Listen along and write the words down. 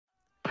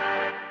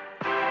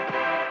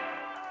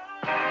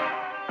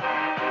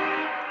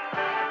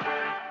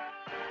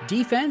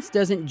Defense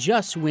doesn't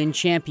just win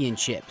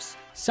championships.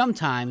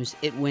 Sometimes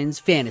it wins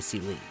fantasy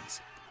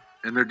leagues.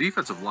 And their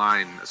defensive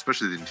line,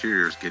 especially the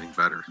interior, is getting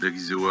better.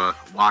 Digizua,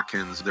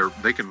 Watkins,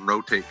 they can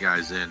rotate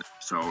guys in.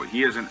 So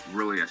he isn't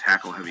really a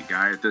tackle-heavy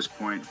guy at this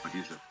point, but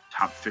he's a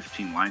top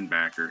 15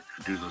 linebacker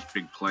to do those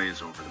big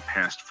plays over the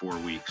past 4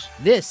 weeks.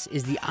 This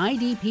is the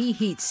IDP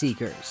Heat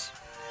Seekers.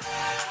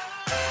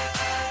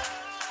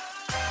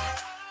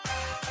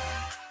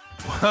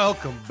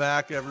 Welcome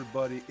back,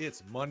 everybody.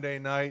 It's Monday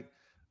night.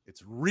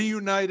 It's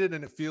reunited,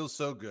 and it feels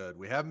so good.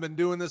 We haven't been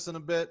doing this in a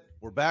bit.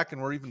 We're back,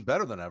 and we're even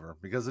better than ever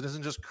because it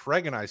isn't just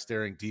Craig and I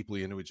staring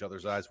deeply into each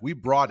other's eyes. We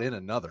brought in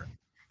another.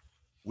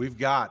 We've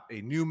got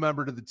a new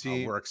member to the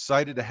team. We're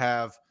excited to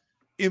have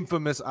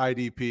infamous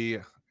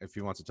IDP. If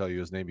he wants to tell you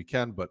his name, he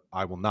can, but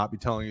I will not be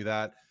telling you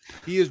that.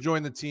 He has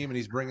joined the team, and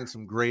he's bringing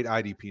some great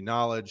IDP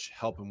knowledge,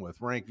 helping with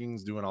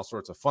rankings, doing all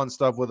sorts of fun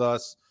stuff with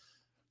us.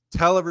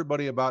 Tell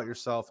everybody about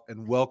yourself,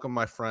 and welcome,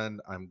 my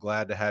friend. I'm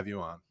glad to have you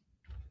on.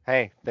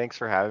 Hey, thanks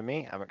for having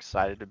me. I'm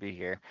excited to be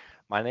here.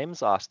 My name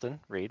is Austin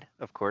Reed,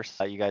 of course.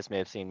 You guys may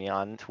have seen me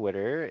on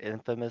Twitter,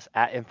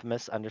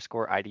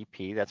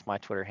 infamous_IDP. That's my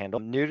Twitter handle.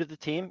 I'm new to the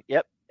team.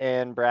 Yep.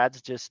 And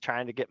Brad's just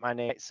trying to get my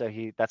name. So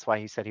that's why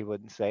he said he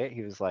wouldn't say it.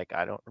 He was like,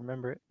 I don't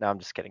remember it. No, I'm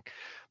just kidding.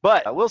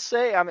 But I will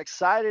say I'm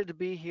excited to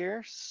be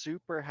here.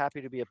 Super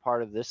happy to be a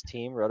part of this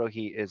team. Roto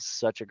Heat is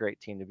such a great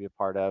team to be a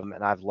part of.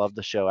 And I've loved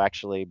the show.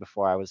 Actually,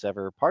 before I was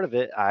ever a part of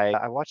it,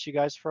 I watched you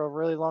guys for a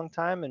really long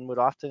time and would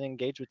often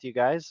engage with you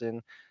guys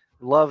and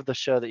love the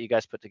show that you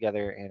guys put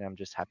together. And I'm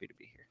just happy to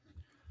be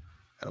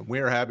here.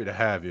 We're happy to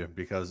have you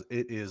because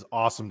it is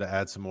awesome to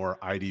add some more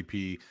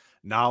IDP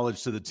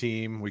knowledge to the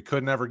team. We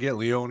couldn't ever get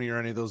Leone or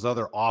any of those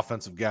other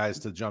offensive guys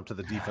to jump to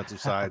the defensive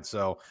side.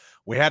 So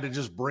we had to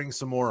just bring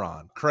some more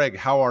on. Craig,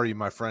 how are you,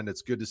 my friend?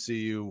 It's good to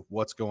see you.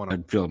 What's going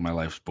on? I feel like my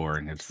life's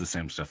boring. It's the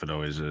same stuff it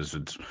always is.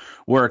 It's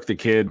work, the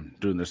kid,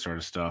 doing this sort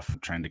of stuff,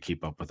 trying to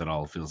keep up with it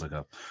all. It feels like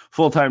a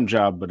full-time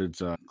job, but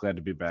it's glad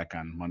to be back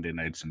on Monday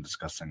nights and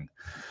discussing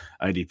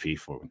IDP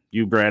for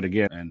you, Brad,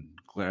 again, and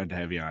glad to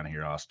have you on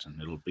here, Austin.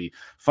 It'll be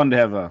fun to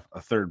have a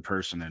third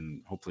person,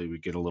 and hopefully we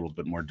get a little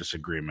bit more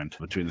disagreement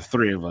between the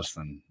three of us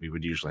than we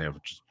would usually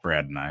have, just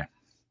Brad and I.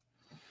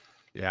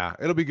 Yeah,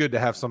 it'll be good to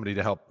have somebody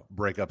to help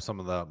break up some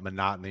of the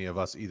monotony of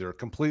us either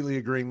completely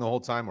agreeing the whole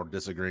time or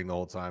disagreeing the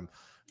whole time.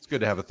 It's good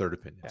to have a third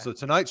opinion. Yeah. So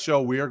tonight's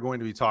show, we are going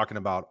to be talking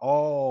about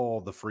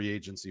all the free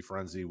agency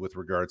frenzy with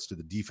regards to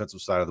the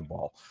defensive side of the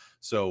ball.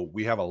 So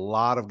we have a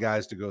lot of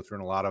guys to go through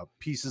and a lot of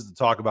pieces to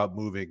talk about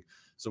moving.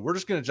 So we're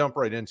just going to jump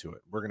right into it.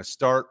 We're going to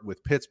start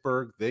with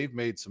Pittsburgh. They've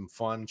made some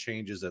fun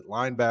changes at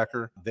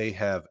linebacker. They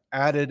have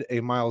added a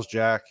Myles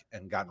Jack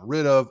and gotten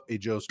rid of a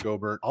Joe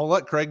Scobert. I'll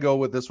let Craig go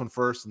with this one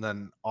first, and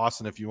then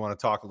Austin, if you want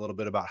to talk a little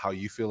bit about how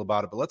you feel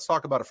about it. But let's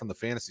talk about it from the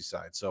fantasy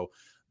side. So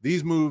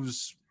these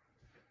moves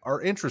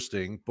are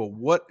interesting, but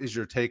what is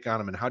your take on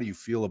them, and how do you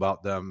feel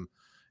about them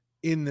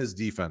in this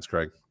defense,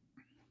 Craig?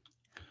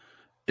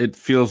 It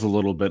feels a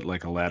little bit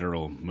like a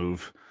lateral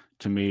move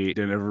to me.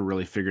 They never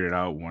really figured it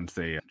out once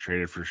they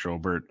traded for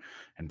Schobert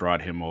and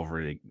brought him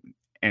over.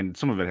 And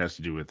some of it has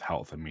to do with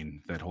health. I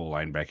mean, that whole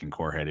linebacking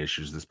core had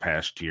issues this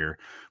past year,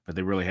 but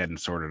they really hadn't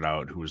sorted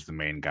out who was the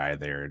main guy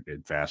there.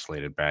 It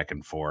vacillated back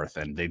and forth,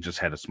 and they just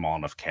had a small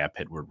enough cap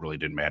hit where it really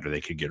didn't matter. They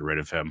could get rid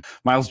of him.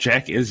 Myles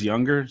Jack is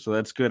younger, so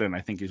that's good, and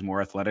I think he's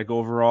more athletic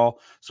overall,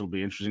 so it'll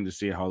be interesting to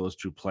see how those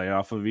two play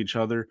off of each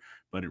other,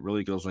 but it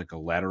really feels like a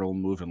lateral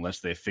move unless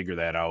they figure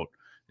that out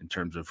in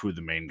terms of who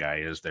the main guy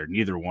is there.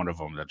 Neither one of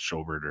them, that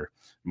Schobert or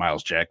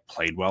Myles Jack,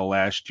 played well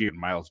last year.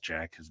 Myles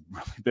Jack has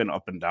really been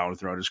up and down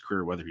throughout his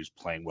career, whether he's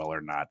playing well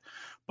or not.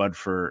 But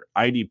for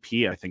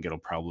IDP, I think it'll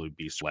probably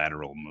be a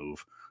lateral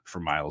move for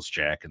Myles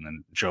Jack. And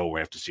then Joe,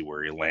 we have to see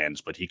where he lands,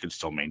 but he could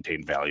still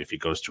maintain value if he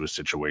goes to a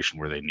situation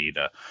where they need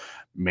a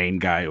main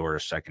guy or a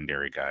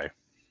secondary guy.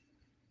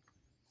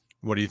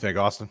 What do you think,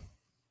 Austin?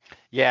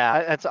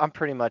 Yeah, I'm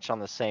pretty much on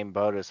the same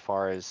boat as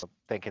far as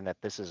thinking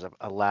that this is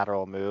a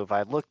lateral move.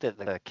 I looked at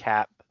the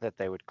cap that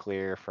they would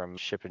clear from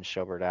shipping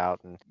Schobert out,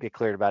 and they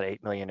cleared about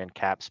 $8 million in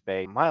cap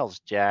space. Myles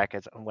Jack,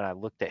 when I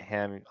looked at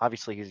him,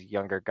 obviously he's a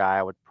younger guy.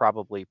 I would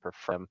probably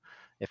prefer him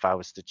if I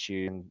was to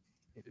choose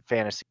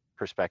fantasy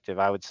perspective.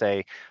 I would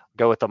say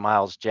go with the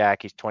Myles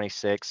Jack. He's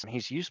 26.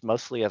 He's used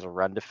mostly as a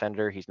run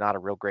defender. He's not a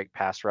real great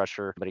pass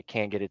rusher, but he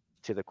can get it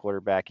to the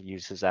quarterback and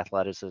use his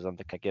athleticism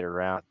to get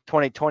around.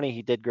 2020,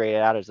 he did grade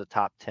out as a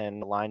top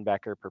 10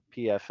 linebacker per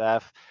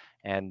PFF,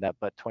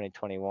 but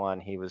 2021,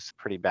 he was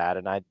pretty bad.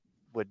 And I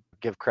would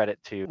give credit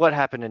to what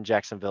happened in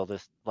Jacksonville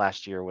this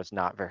last year was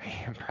not very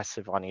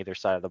impressive on either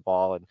side of the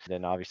ball, and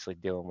then obviously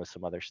dealing with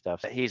some other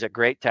stuff. He's a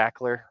great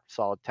tackler,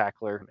 solid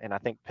tackler, and I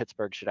think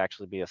Pittsburgh should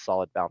actually be a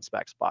solid bounce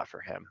back spot for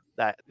him.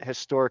 that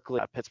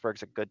historically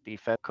Pittsburgh's a good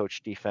defense,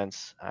 coach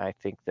defense. I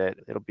think that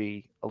it'll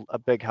be a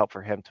big help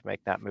for him to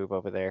make that move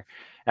over there.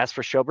 As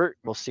for Schobert,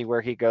 we'll see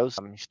where he goes.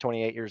 He's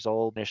 28 years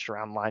old, finished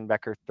around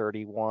linebacker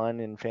 31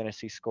 in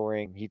fantasy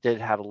scoring. He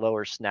did have a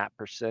lower snap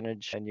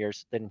percentage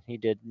than he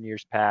did in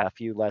years past, a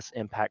few less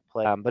impact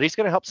plays. But he's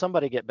going to help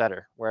somebody get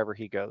better wherever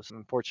he goes.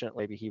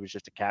 Unfortunately, maybe he was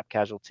just a cap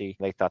casualty.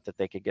 They thought that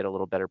they could get a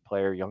little better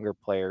player, younger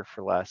player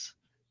for less.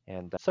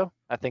 And so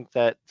I think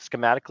that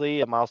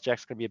schematically, Miles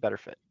Jack's going to be a better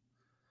fit.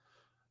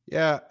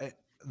 Yeah.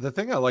 The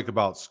thing I like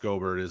about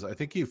Schobert is I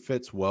think he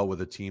fits well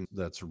with a team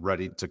that's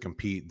ready to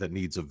compete, that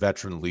needs a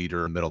veteran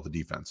leader in the middle of the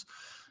defense.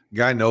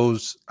 Guy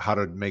knows how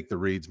to make the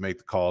reads, make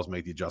the calls,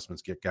 make the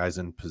adjustments, get guys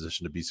in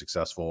position to be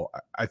successful.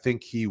 I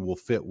think he will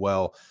fit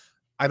well.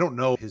 I don't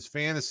know. His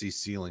fantasy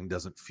ceiling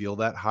doesn't feel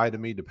that high to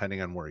me,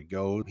 depending on where he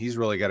goes. He's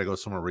really got to go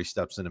somewhere where he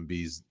steps in and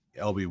be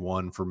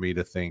LB1 for me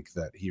to think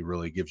that he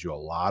really gives you a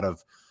lot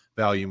of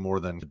value, more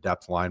than the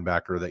depth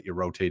linebacker that you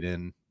rotate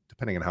in,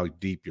 depending on how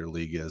deep your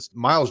league is.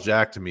 Miles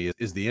Jack to me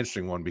is the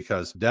interesting one,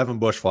 because Devin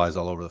Bush flies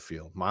all over the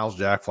field. Miles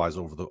Jack flies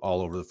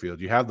all over the field.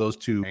 You have those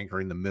two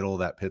anchoring the middle of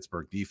that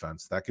Pittsburgh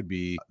defense. That could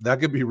be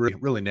really,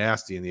 really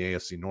nasty in the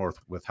AFC North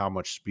with how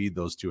much speed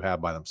those two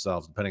have by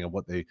themselves, depending on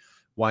what they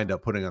wind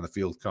up putting on the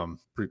field come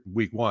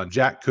week one.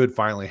 Jack could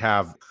finally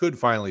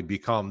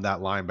become that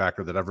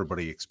linebacker that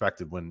everybody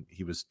expected when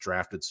he was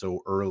drafted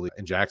so early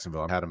in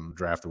Jacksonville. I had him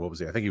drafted,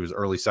 I think he was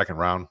early second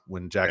round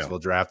when Jacksonville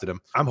drafted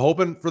him. I'm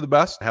hoping for the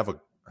best. I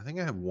think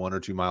I have 1 or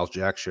 2 Miles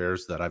Jack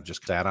shares that I've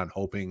just sat on,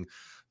 hoping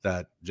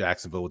that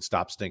Jacksonville would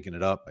stop stinking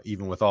it up.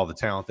 Even with all the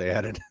talent they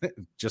added,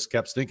 just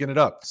kept stinking it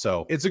up.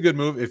 So it's a good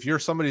move. If you're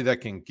somebody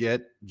that can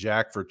get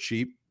Jack for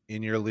cheap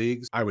in your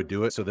leagues, I would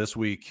do it. So this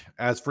week,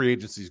 as free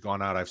agency's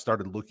gone out, I've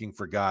started looking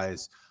for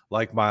guys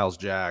like Miles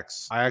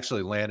Jacks. I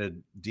actually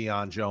landed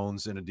Deion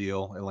Jones in a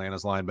deal,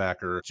 Atlanta's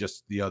linebacker,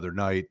 just the other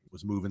night.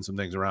 Was moving some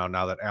things around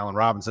now that Allen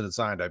Robinson had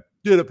signed. I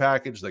did a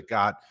package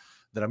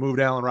that I moved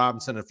Allen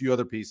Robinson and a few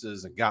other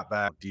pieces and got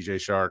back DJ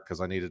Shark because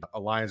I needed a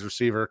Lions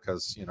receiver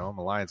because, I'm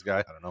a Lions guy.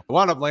 I don't know. I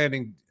wound up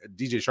landing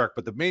DJ Shark,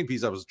 but the main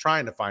piece I was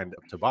trying to find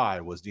to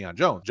buy was Deion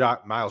Jones.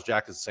 Miles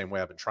Jack is the same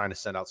way. I've been trying to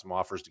send out some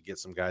offers to get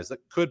some guys that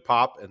could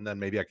pop, and then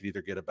maybe I could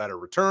either get a better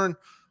return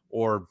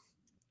or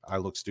I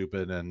look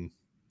stupid, and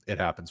it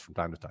happens from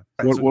time to time.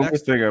 Right, one more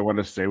thing I want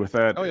to say with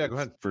that. Oh, yeah, go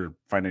ahead. For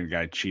finding a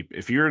guy cheap.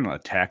 If you're in a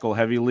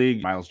tackle-heavy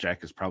league, Miles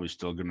Jack is probably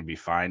still going to be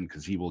fine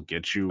because he will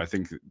get you, I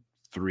think,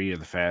 3 of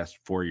the past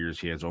 4 years,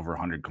 he has over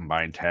 100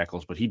 combined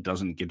tackles, but he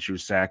doesn't get you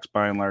sacks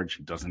by and large.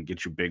 He doesn't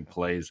get you big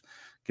plays,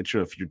 get you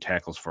a few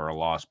tackles for a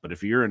loss. But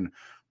if you're in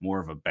more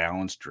of a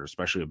balanced or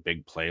especially a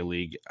big play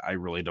league, I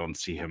really don't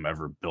see him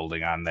ever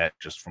building on that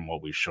just from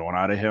what we've shown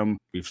out of him.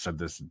 We've said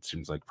this, it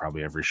seems like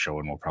probably every show,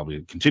 and we'll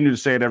probably continue to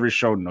say it every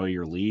show, know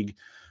your league.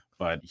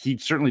 But he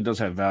certainly does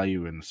have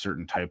value in a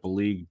certain type of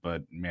league.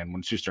 But, man,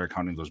 once you start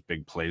counting those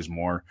big plays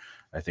more,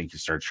 I think you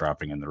start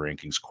dropping in the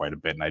rankings quite a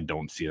bit, and I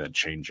don't see that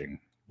changing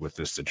with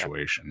this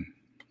situation.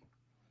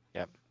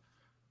 Yep.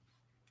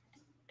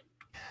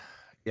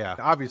 Yeah,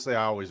 obviously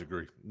I always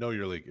agree. Know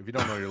your league. If you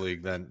don't know your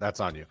league, then that's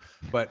on you.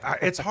 But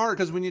it's hard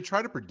because when you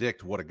try to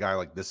predict what a guy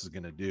like this is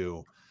going to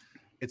do,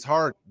 it's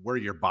hard where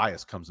your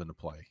bias comes into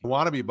play. You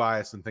want to be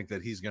biased and think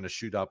that he's going to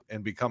shoot up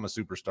and become a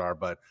superstar,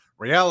 but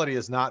reality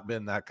has not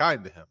been that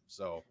kind to him.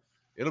 So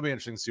it'll be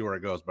interesting to see where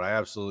it goes, but I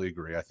absolutely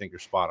agree. I think you're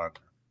spot on.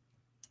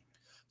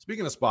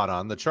 Speaking of spot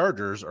on, the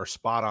Chargers are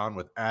spot on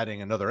with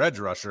adding another edge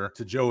rusher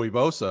to Joey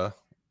Bosa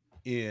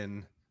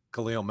in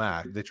Khalil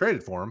Mack. They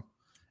traded for him,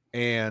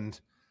 and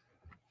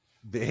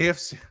the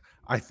AFC,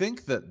 I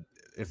think that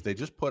if they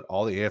just put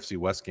all the AFC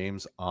West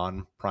games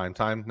on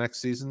primetime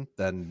next season,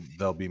 then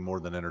they'll be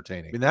more than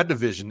entertaining. I mean, that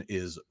division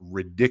is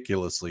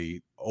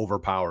ridiculously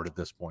overpowered at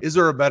this point. Is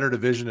there a better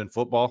division in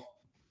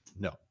football?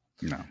 No.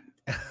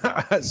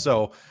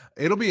 So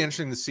it'll be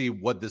interesting to see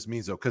what this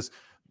means, though, because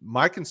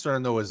my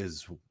concern, though,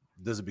 is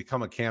does it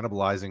become a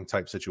cannibalizing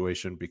type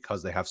situation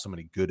because they have so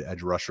many good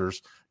edge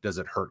rushers? Does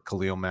it hurt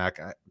Khalil Mack?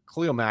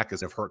 Khalil Mack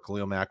has hurt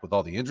Khalil Mack with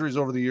all the injuries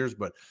over the years.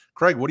 But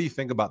Craig, what do you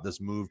think about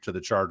this move to the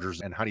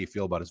Chargers, and how do you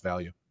feel about his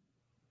value?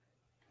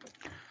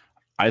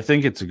 I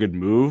think it's a good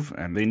move,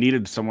 and they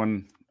needed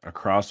someone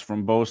across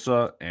from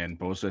Bosa, and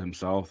Bosa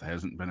himself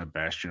hasn't been a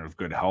bastion of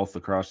good health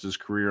across his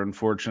career,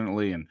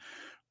 unfortunately. And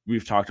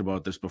we've talked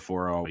about this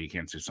before. Oh, you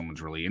can't say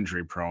someone's really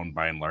injury prone.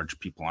 By and large,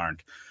 people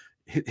aren't.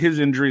 His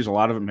injuries, a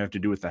lot of them have to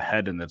do with the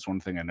head, and that's one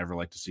thing I never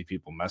like to see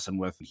people messing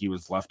with. He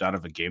was left out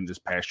of a game this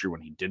past year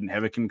when he didn't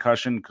have a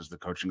concussion because the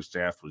coaching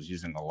staff was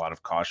using a lot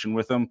of caution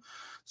with him.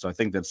 So I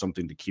think that's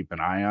something to keep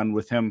an eye on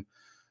with him.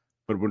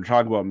 But when we're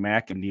talking about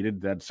Mack, and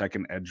needed that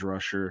second edge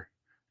rusher,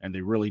 and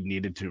they really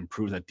needed to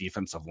improve that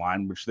defensive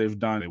line, which they've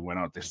done. They went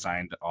out, they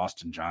signed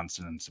Austin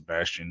Johnson and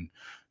Sebastian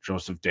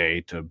Joseph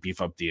Day to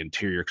beef up the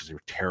interior because they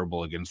were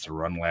terrible against the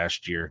run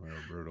last year.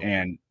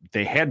 And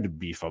they had to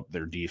beef up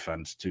their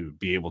defense to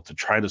be able to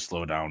try to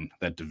slow down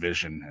that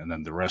division and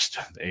then the rest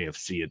of the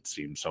AFC, it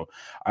seems. So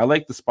I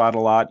like the spot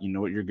a lot. You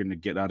know what you're going to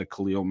get out of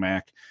Khalil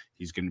Mack.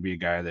 He's going to be a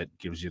guy that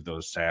gives you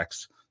those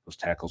sacks, those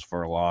tackles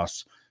for a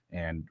loss.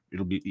 And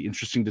it'll be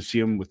interesting to see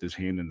him with his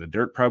hand in the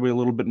dirt, probably a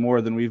little bit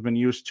more than we've been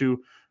used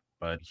to,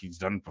 but he's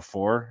done it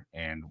before.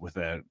 And with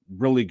a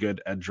really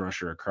good edge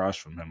rusher across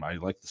from him, I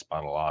like the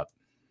spot a lot.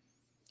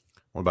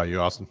 What about you,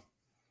 Austin?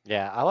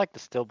 Yeah, I like to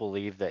still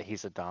believe that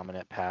he's a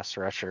dominant pass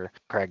rusher.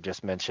 Craig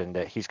just mentioned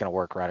that he's going to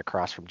work right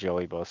across from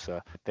Joey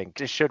Bosa. I think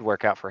this should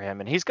work out for him,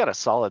 and he's got a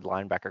solid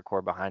linebacker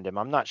core behind him.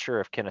 I'm not sure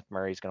if Kenneth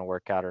Murray is going to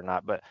work out or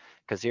not, but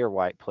Kazir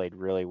White played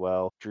really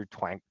well. Drew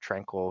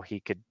Tranquil, he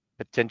could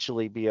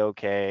potentially be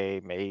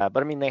okay, maybe. But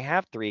I mean, they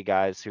have three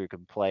guys who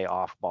can play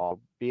off ball.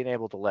 Being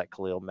able to let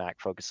Khalil Mack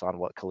focus on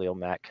what Khalil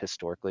Mack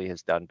historically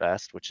has done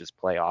best, which is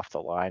play off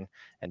the line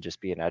and just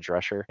be an edge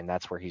rusher. And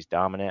that's where he's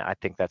dominant. I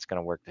think that's going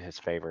to work to his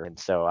favor. And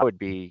so I would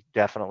be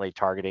definitely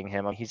targeting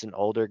him. He's an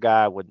older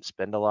guy. I wouldn't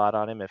spend a lot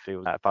on him. If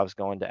I was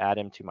going to add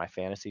him to my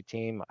fantasy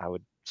team, I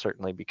would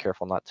certainly be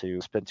careful not to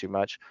spend too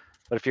much.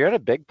 But if you're in a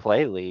big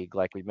play league,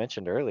 like we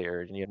mentioned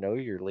earlier, and you know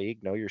your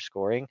league, know your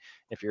scoring,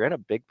 if you're in a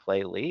big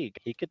play league,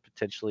 he could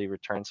potentially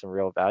return some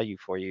real value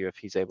for you if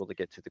he's able to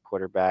get to the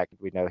quarterback.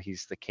 We know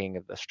he's the king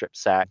of the strip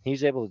sack.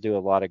 He's able to do a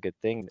lot of good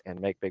things and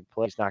make big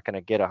plays. He's not going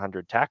to get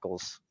 100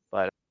 tackles,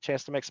 but a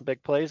chance to make some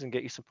big plays and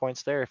get you some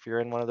points there if you're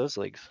in one of those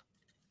leagues.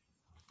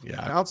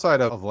 Yeah, outside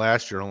of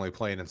last year only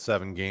playing in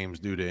 7 games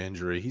due to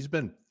injury, he's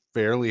been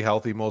fairly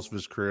healthy most of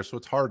his career, so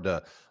it's hard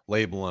to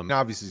label him.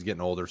 Obviously, he's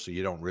getting older, so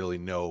you don't really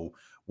know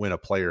when a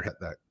player hit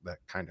that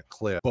kind of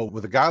clip. But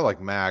with a guy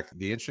like Mack,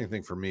 the interesting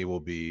thing for me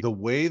will be the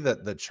way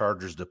that the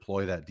Chargers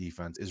deploy that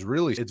defense is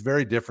really, it's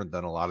very different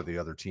than a lot of the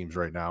other teams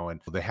right now. And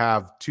they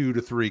have 2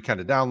 to 3 kind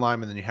of down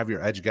linemen, and then you have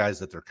your edge guys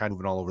that they're kind of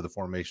moving all over the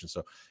formation.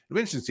 So it'll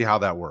be interesting to see how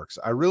that works.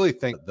 I really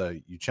think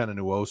the Uchenna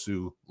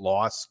Nwosu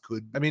loss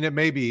it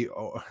may be...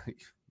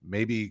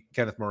 maybe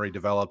Kenneth Murray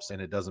develops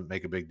and it doesn't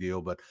make a big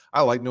deal, but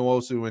I like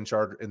Nwosu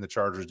in the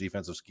Chargers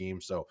defensive scheme.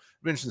 So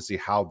it'll be interesting to see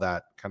how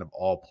that kind of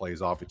all plays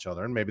off each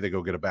other. And maybe they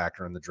go get a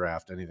backer in the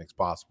draft. Anything's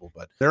possible,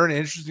 but they're an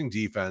interesting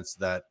defense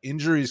that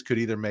injuries could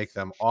either make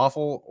them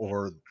awful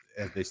or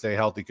if they stay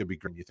healthy could be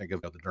great. You think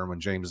of the Derwin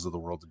Jameses of the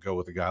world to go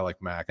with a guy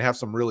like Mack. They have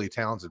some really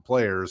talented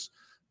players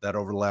that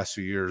over the last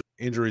few years,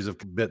 injuries have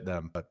bit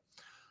them, but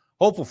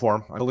hopeful for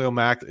him. Khalil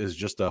Mack is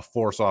just a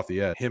force off the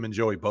edge. Him and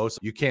Joey Bosa,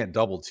 you can't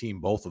double team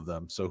both of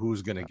them. So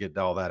who's going to get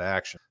all that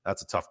action?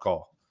 That's a tough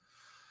call.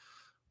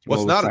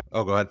 Go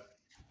ahead.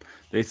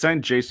 They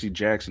signed J.C.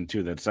 Jackson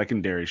too. That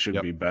secondary should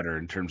be better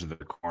in terms of the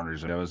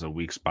corners. That was a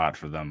weak spot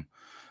for them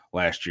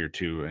last year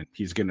too. And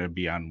he's going to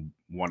be on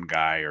one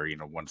guy or,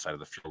 one side of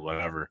the field,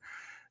 whatever.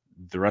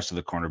 The rest of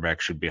the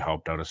cornerbacks should be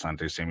helped out.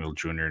 Asante Samuel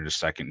Jr. in his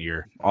second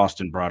year.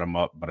 Austin brought him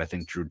up, but I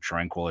think Drew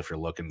Tranquil, if you're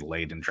looking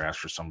late in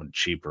drafts for someone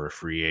cheap or a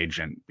free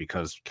agent,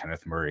 because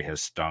Kenneth Murray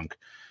has stunk,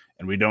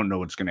 and we don't know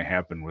what's going to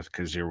happen with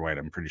Kazir White.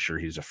 I'm pretty sure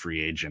he's a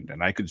free agent,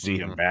 and I could see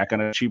him back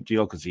on a cheap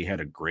deal because he had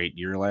a great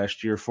year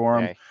last year for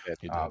him.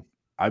 Yeah,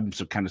 I'm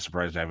kind of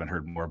surprised I haven't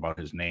heard more about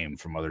his name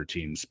from other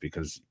teams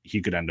because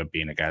he could end up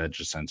being a guy that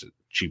just sends a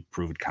cheap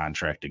proved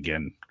contract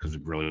again because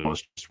it really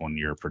was just 1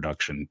 year of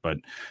production. But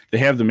they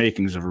have the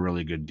makings of a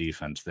really good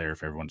defense there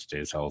if everyone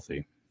stays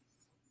healthy.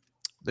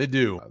 They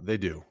do.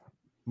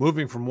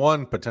 Moving from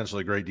one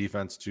potentially great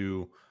defense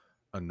to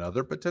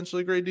another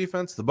potentially great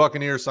defense, the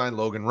Buccaneers signed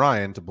Logan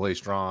Ryan to play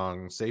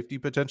strong safety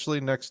potentially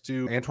next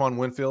to Antoine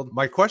Winfield.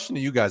 My question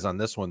to you guys on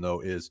this one,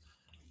 though, is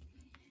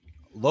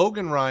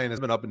Logan Ryan has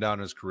been up and down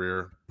in his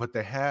career, but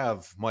they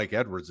have Mike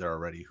Edwards there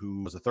already,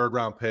 who was a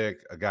 3rd-round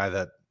pick, a guy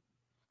that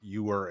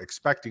you were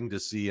expecting to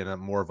see in a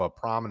more of a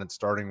prominent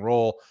starting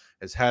role,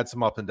 has had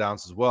some up and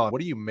downs as well.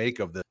 What do you make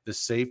of this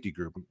safety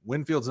group?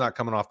 Winfield's not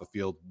coming off the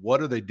field. What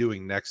are they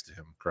doing next to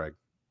him, Craig?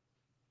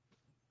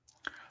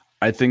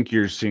 I think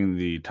you're seeing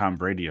the Tom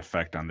Brady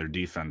effect on their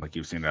defense, like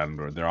you've seen that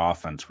on their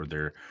offense, where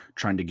they're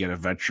trying to get a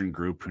veteran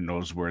group who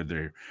knows where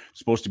they're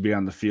supposed to be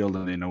on the field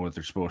and they know what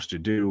they're supposed to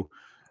do.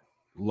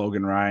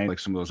 Logan Ryan, like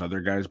some of those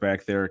other guys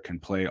back there, can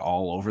play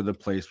all over the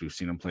place. We've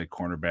seen him play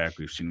cornerback.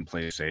 We've seen him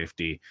play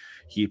safety.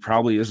 He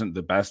probably isn't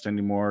the best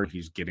anymore.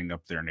 He's getting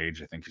up there in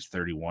age. I think he's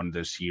 31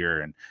 this year,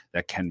 and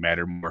that can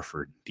matter more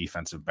for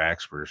defensive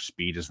backs where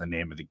speed is the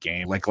name of the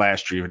game. Like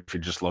last year, if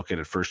you just look at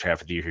it, first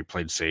half of the year, he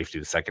played safety.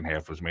 The second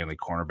half was mainly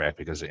cornerback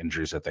because of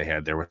injuries that they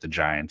had there with the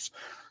Giants.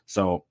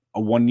 So a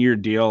 1 year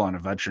deal on a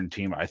veteran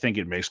team, I think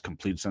it makes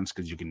complete sense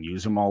because you can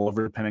use them all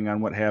over depending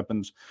on what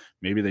happens.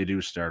 Maybe they do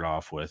start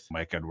off with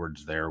Mike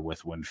Edwards there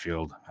with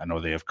Winfield. I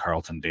know they have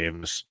Carlton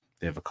Davis.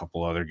 They have a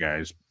couple other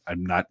guys.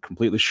 I'm not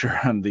completely sure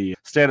on the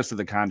status of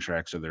the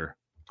contracts of their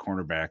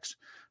cornerbacks,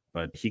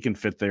 but he can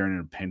fit there in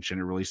a pinch, and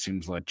it really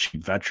seems like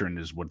cheap veteran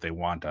is what they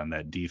want on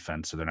that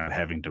defense, so they're not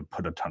having to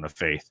put a ton of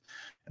faith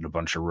in a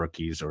bunch of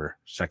rookies or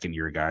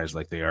second-year guys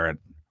like they are at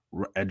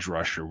edge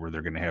rusher, where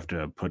they're going to have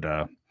to put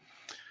a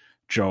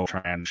Joe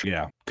Tryon,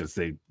 because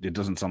it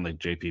doesn't sound like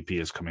JPP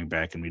is coming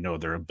back, and we know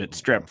they're a bit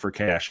strapped for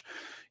cash,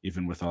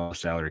 even with all the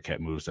salary cap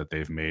moves that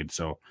they've made.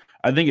 So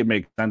I think it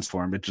makes sense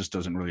for him. It just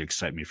doesn't really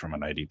excite me from an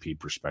IDP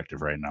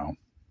perspective right now.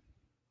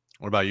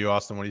 What about you,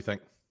 Austin? What do you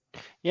think?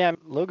 Yeah,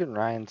 Logan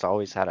Ryan's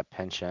always had a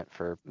penchant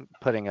for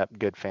putting up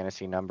good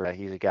fantasy numbers.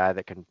 He's a guy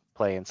that can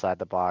play inside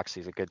the box.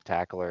 He's a good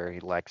tackler.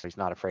 He's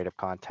not afraid of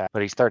contact,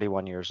 but he's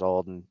 31 years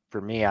old. And for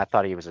me, I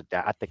thought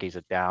I think he's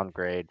a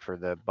downgrade for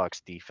the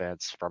Bucs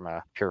defense from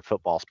a pure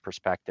football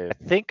perspective.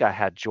 I think I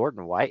had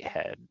Jordan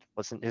Whitehead.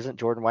 Isn't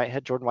Jordan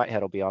Whitehead? Jordan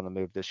Whitehead will be on the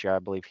move this year. I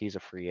believe he's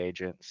a free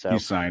agent. So he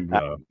signed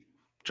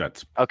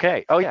Jets.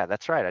 Okay. Oh yeah,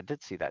 that's right. I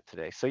did see that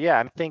today. So yeah,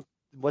 I think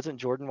wasn't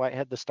Jordan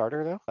Whitehead the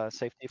starter though?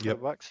 Safety for the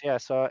Bucs. Yeah.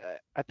 So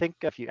I think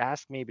if you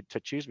ask me to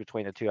choose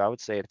between the two, I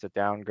would say it's a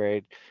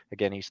downgrade.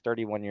 Again, he's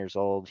 31 years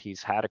old.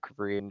 He's had a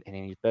career and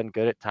he's been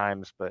good at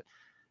times. But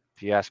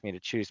if you ask me to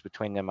choose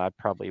between them, I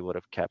probably would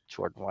have kept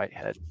Jordan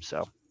Whitehead.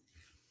 So.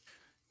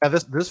 Yeah,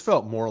 this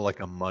felt more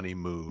like a money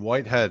move.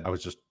 Whitehead, I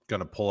was just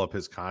going to pull up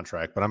his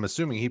contract, but I'm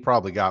assuming he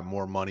probably got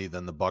more money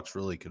than the Bucs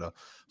really could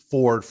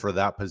afford for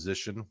that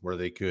position, where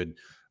they could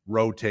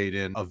rotate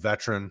in a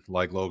veteran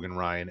like Logan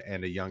Ryan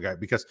and a young guy.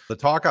 Because the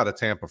talk out of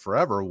Tampa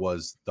forever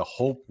was the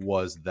hope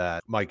was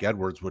that Mike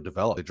Edwards would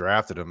develop. They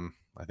drafted him,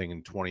 I think,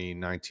 in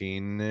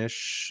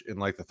 2019-ish in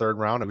like the third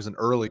round. It was an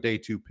early day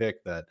 2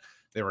 pick that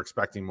they were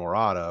expecting more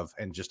out of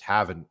and just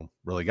haven't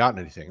really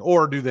gotten anything.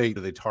 Or do they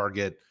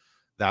target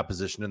that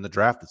position in the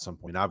draft at some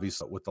point?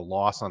 Obviously, with the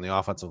loss on the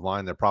offensive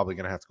line, they're probably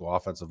going to have to go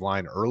offensive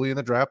line early in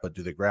the draft, but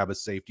do they grab a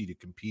safety to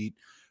compete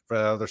for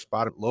that other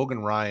spot?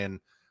 Logan Ryan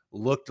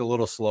looked a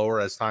little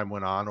slower as time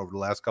went on over the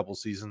last couple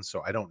seasons,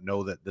 so I don't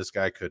know that this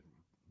guy could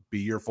be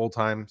your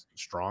full-time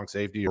strong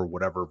safety or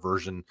whatever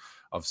version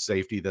of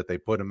safety that they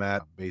put him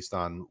at based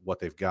on what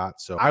they've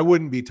got. So I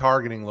wouldn't be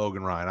targeting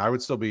Logan Ryan. I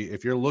would still be,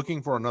 if you're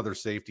looking for another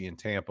safety in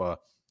Tampa,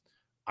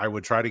 I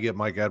would try to get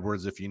Mike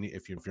Edwards if you're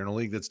in a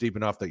league that's deep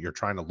enough that you're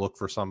trying to look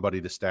for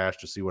somebody to stash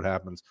to see what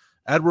happens.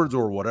 Edwards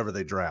or whatever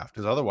they draft,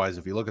 because otherwise,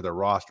 if you look at their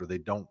roster, they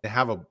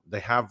have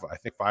I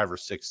think 5 or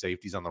 6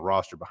 safeties on the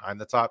roster behind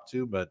the top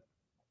 2, but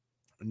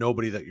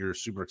nobody that you're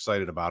super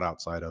excited about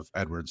outside of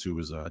Edwards, who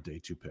was a day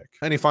 2 pick.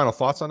 Any final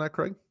thoughts on that,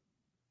 Craig?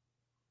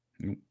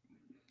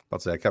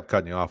 Let's say I kept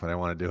cutting you off and I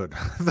want to do it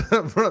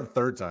for a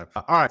third time.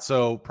 All right.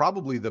 So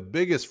probably the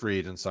biggest free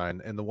agent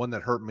sign and the one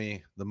that hurt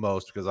me the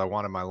most because I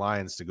wanted my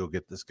Lions to go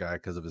get this guy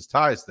because of his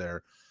ties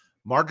there.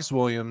 Marcus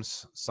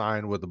Williams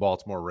signed with the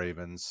Baltimore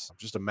Ravens,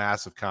 just a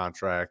massive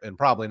contract and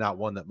probably not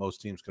one that most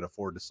teams could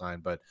afford to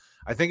sign. But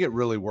I think it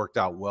really worked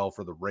out well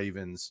for the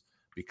Ravens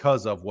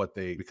because of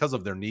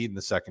their need in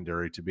the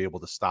secondary to be able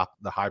to stop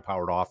the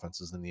high-powered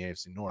offenses in the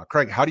AFC North.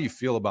 Craig, how do you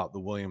feel about the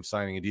Williams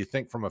signing? And do you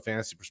think from a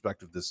fantasy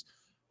perspective, this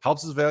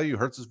helps his value,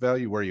 hurts his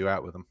value? Where are you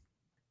at with him?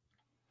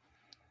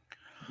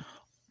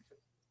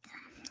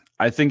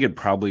 I think it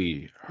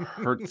probably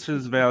hurts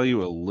his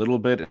value a little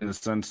bit in the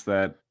sense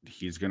that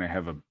he's going to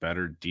have a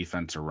better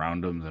defense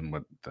around him than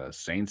what the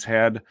Saints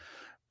had,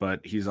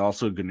 but he's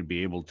also going to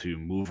be able to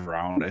move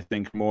around, I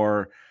think,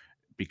 more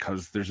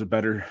because there's a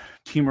better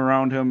team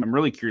around him. I'm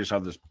really curious how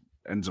this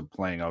ends up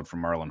playing out for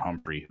Marlon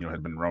Humphrey,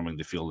 had been roaming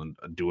the field and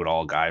a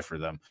do-it-all guy for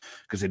them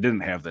because they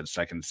didn't have that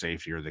second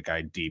safety or the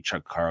guy D.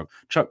 Chuck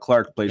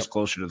Clark plays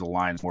closer to the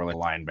lines, more like a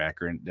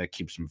linebacker, and that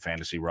keeps him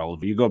fantasy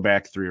relevant. You go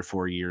back 3 or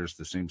 4 years,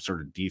 the same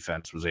sort of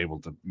defense was able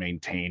to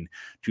maintain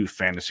 2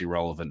 fantasy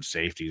relevant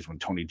safeties when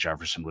Tony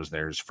Jefferson was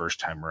there his first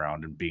time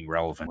around and being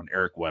relevant when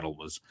Eric Weddle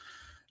was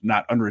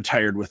not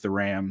unretired with the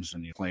Rams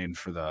and playing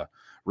for the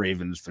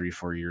Ravens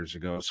 3-4 years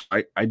ago. So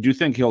I do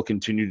think he'll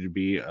continue to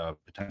be a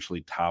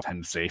potentially top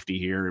 10 safety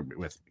here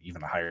with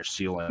even a higher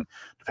ceiling,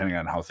 depending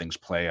on how things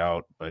play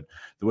out. But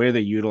the way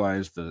they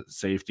utilize the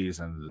safeties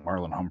and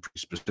Marlon Humphrey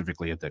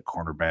specifically at that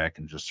cornerback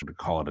and just sort of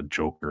call it a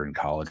joker in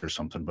college or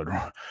something, but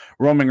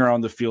roaming around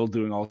the field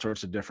doing all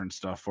sorts of different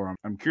stuff for him.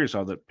 I'm curious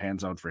how that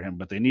pans out for him,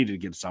 but they needed to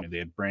get something. They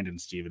had Brandon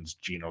Stevens,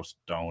 Geno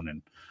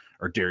Stone,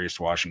 or Darius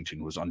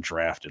Washington was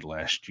undrafted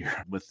last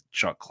year with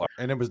Chuck Clark.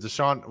 And it was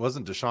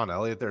wasn't Deshaun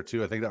Elliott there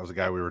too? I think that was a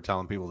guy we were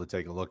telling people to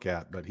take a look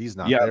at, but he's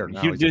not there now.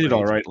 He did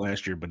all right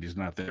last year, but he's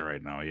not there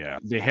right now. Yeah.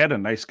 They had a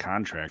nice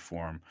contract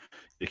for him.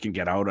 They can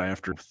get out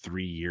after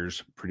 3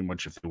 years, pretty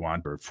much if they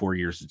want, or 4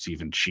 years, it's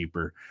even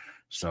cheaper.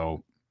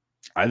 So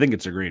I think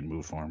it's a great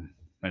move for him.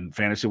 And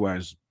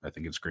fantasy-wise, I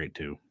think it's great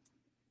too.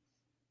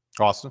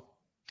 Austin?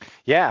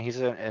 Yeah,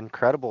 he's an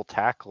incredible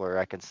tackler.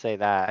 I can say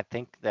that. I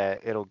think that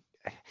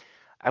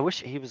I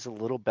wish he was a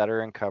little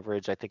better in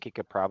coverage. I think he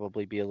could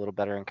probably be a little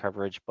better in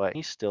coverage, but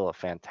he's still a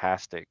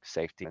fantastic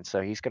safety. And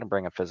so he's going to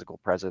bring a physical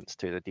presence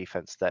to the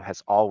defense that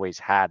has always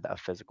had a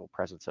physical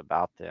presence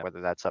about them, whether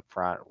that's up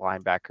front,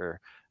 linebacker,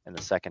 in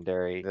the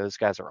secondary. Those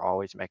guys are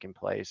always making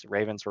plays.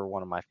 Ravens were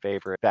one of my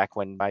favorite. Back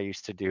when I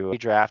used to do a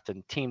draft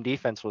and team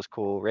defense was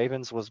cool,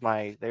 Ravens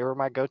they were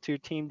my go-to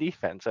team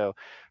defense. So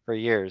for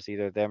years,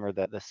 either them or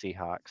the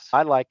Seahawks.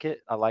 I like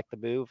it. I like the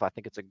move. I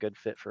think it's a good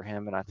fit for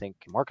him. And I think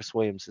Marcus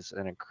Williams is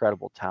an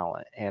incredible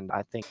talent. And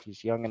I think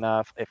he's young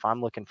enough. If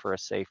I'm looking for a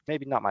safety,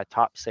 maybe not my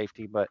top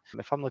safety, but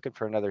if I'm looking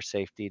for another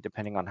safety,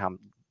 depending on how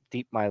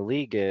deep my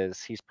league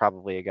is, he's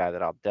probably a guy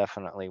that I'll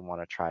definitely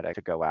want to try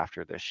to go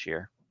after this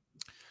year.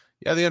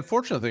 Yeah, the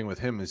unfortunate thing with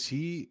him is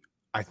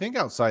I think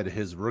outside of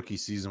his rookie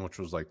season, which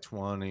was like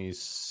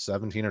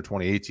 2017 or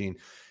 2018,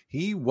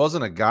 he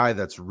wasn't a guy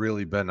that's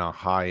really been a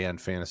high-end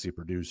fantasy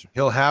producer.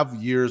 He'll have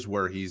years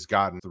where he's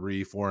gotten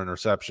 3-4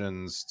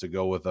 interceptions to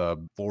go with a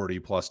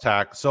 40-plus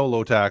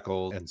solo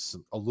tackle and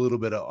a little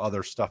bit of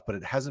other stuff, but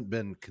it hasn't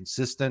been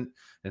consistent.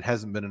 It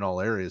hasn't been in all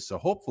areas. So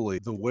hopefully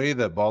the way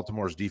that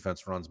Baltimore's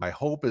defense runs, my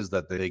hope is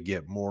that they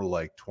get more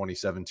like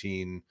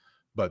 2017,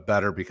 but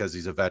better because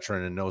he's a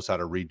veteran and knows how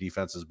to read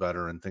defenses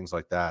better and things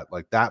like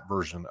that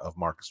version of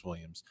Marcus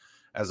Williams,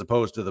 as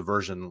opposed to the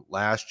version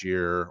last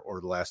year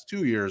or the last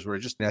 2 years where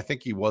I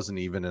think he wasn't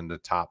even in the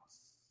top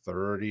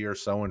 30 or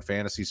so in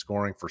fantasy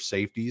scoring for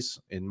safeties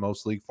in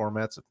most league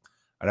formats.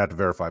 I'd have to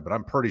verify, but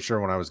I'm pretty sure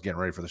when I was getting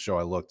ready for the show,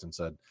 I looked and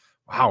said,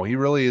 wow, he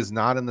really is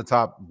not in the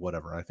top,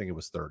 whatever. I think it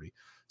was 30.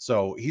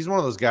 So he's one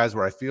of those guys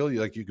where I feel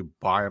like you could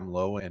buy him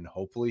low and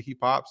hopefully he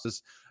pops.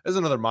 This is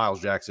another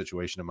Miles Jack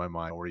situation in my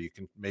mind where you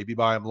can maybe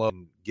buy him low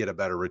and get a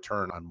better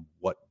return on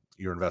what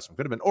your investment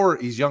could have been. Or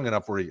he's young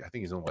enough where I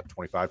think he's only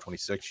 25,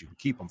 26. You can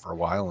keep him for a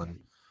while and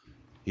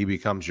he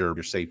becomes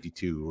your safety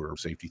 2 or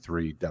safety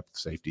 3, depth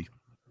safety,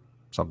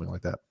 something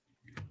like that.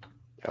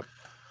 Yep.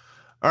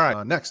 All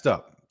right, next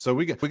up. So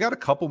we got a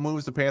couple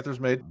moves the Panthers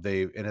made.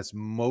 And it's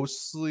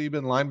mostly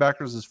been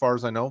linebackers as far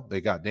as I know.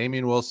 They got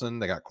Damian Wilson,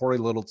 they got Corey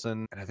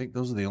Littleton, and I think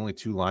those are the only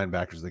 2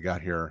 linebackers they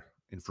got here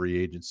in free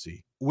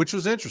agency, which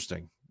was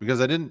interesting because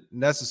I didn't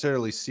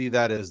necessarily see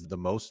that as the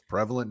most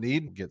prevalent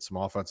need. Get some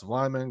offensive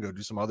linemen, go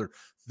do some other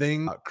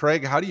thing.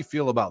 Craig, how do you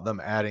feel about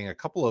them adding a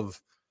couple of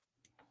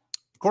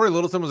Corey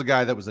Littleton was a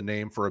guy that was a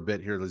name for a bit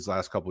here these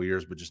last couple of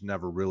years, but just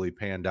never really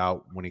panned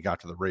out when he got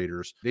to the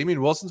Raiders. Damian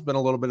Wilson's been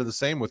a little bit of the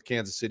same with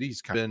Kansas City.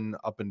 He's kind of been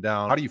up and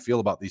down. How do you feel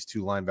about these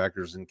 2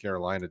 linebackers in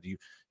Carolina? Do you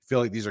feel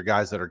like these are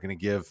guys that are going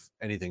to give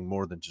anything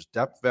more than just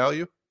depth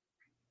value?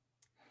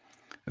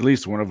 At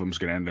least one of them is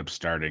going to end up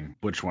starting.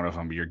 Which one of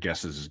them? Your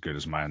guess is as good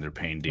as mine. They're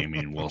paying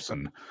Damian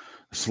Wilson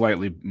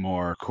slightly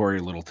more. Corey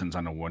Littleton's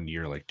on a 1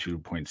 year, like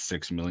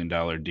 $2.6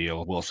 million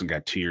deal. Wilson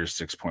got 2 years,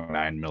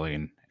 $6.9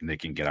 million, and they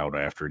can get out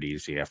after it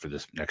easy after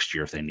this next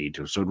year if they need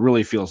to. So it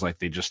really feels like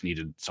they just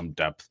needed some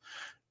depth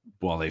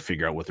while they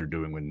figure out what they're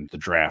doing when the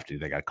draft.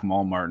 They got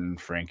Kamal Martin,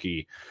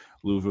 Frankie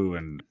Louvu,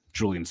 and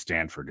Julian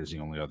Stanford is the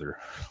only other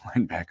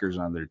linebackers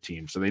on their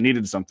team. So they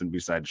needed something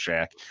besides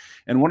Shaq.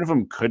 And one of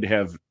them could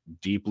have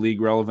deep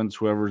league relevance,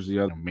 whoever's the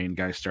other main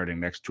guy starting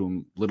next to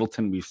him.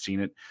 Littleton, we've seen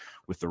it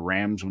with the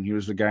Rams when he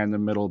was the guy in the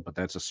middle, but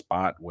that's a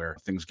spot where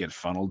things get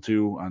funneled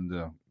to on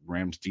the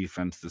Rams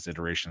defense, this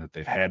iteration that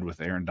they've had with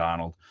Aaron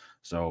Donald.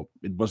 So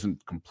it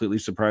wasn't completely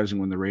surprising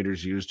when the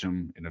Raiders used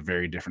him in a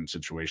very different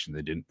situation.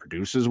 They didn't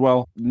produce as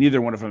well.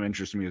 Neither one of them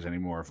interests me as any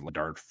more of a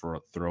dart for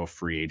throw a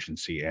free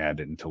agency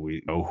ad until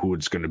we know who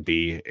it's going to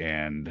be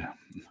and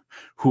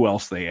who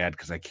else they add,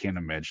 because I can't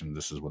imagine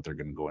this is what they're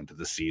going to go into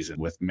the season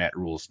with Matt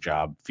Rule's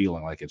job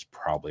feeling like it's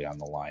probably on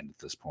the line at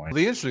this point.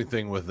 Well, the interesting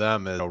thing with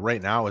them is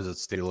right now is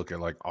it's they look at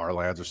like our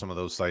lads or some of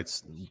those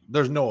sites.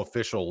 There's no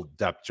official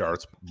depth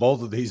charts.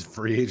 Both of these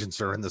free agents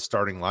are in the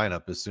starting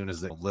lineup as soon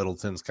as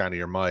Littleton's kind of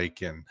your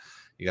Mike, and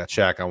you got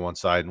Shaq on one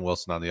side and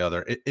Wilson on the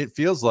other. It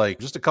feels like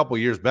just a couple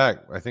years back,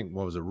 I think,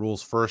 what was it,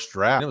 Rule's first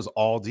draft, it was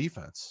all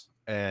defense,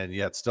 and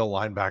yet still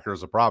linebacker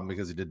is a problem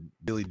because he didn't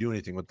really do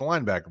anything with the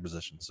linebacker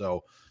position.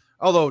 So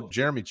although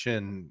Jeremy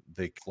Chin,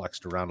 they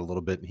flexed around a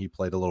little bit and he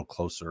played a little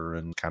closer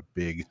and kind of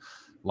big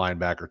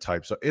linebacker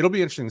type. So it'll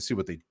be interesting to see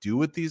what they do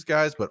with these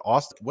guys. But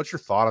Austin, what's your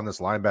thought on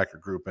this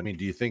linebacker group? I mean,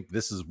 do you think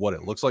this is what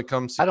it looks like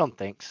comes? I don't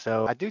think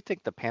so. I do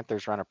think the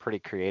Panthers run a pretty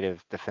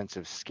creative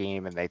defensive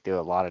scheme and they do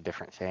a lot of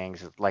different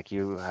things. Like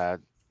you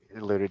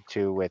alluded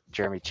to with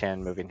Jeremy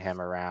Chin, moving him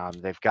around.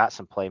 They've got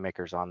some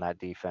playmakers on that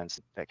defense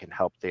that can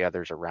help the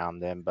others around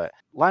them, but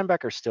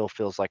linebacker still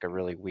feels like a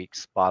really weak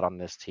spot on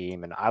this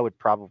team. And I would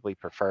probably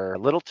prefer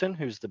Littleton,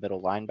 who's the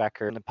middle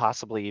linebacker, and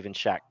possibly even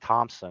Shaq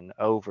Thompson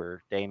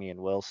over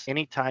Damian Wilson.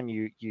 Anytime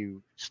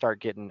you start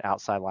getting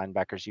outside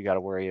linebackers, you got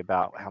to worry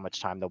about how much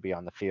time they'll be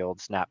on the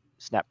field. Snap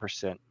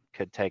percent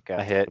could take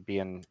a hit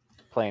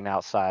playing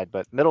outside,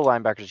 but middle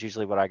linebacker is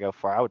usually what I go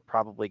for. I would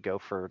probably go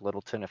for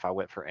Littleton if I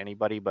went for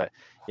anybody, but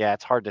yeah,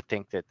 it's hard to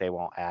think that they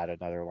won't add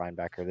another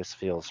linebacker. This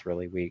feels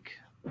really weak.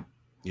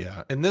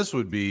 Yeah, and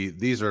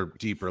these are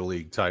deeper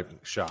league type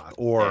shots,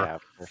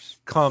 or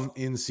come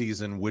in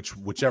season,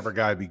 whichever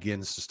guy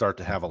begins to start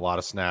to have a lot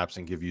of snaps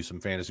and give you some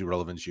fantasy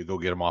relevance, you go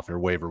get them off your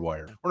waiver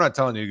wire. We're not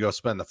telling you to go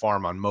spend the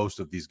farm on most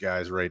of these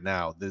guys right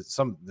now.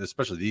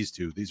 Especially these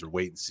two, these are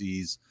wait and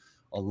sees.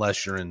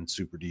 Unless you're in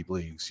super deep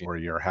leagues where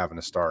you're having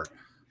to start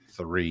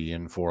 3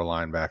 and 4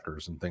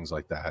 linebackers and things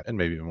like that, and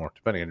maybe more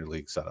depending on your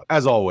league setup.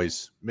 As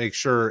always, make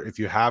sure if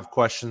you have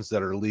questions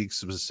that are league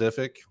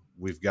specific,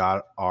 we've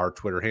got our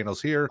Twitter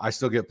handles here. I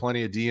still get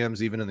plenty of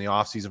DMs even in the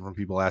off season from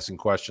people asking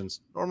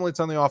questions. Normally it's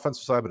on the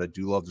offensive side, but I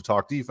do love to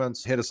talk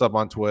defense. Hit us up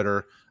on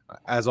Twitter.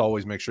 As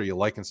always, make sure you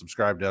like and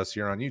subscribe to us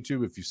here on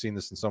YouTube. If you've seen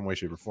this in some way,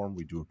 shape, or form,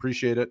 we do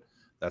appreciate it.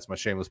 That's my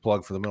shameless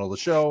plug for the middle of the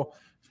show.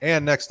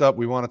 And next up,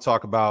 we want to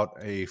talk about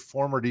a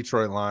former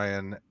Detroit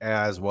Lion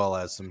as well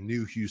as some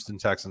new Houston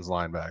Texans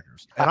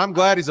linebackers. And I'm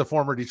glad he's a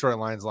former Detroit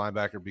Lions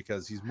linebacker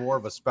because he's more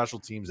of a special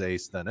teams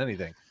ace than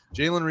anything.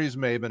 Jalen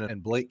Reeves-Maybin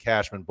and Blake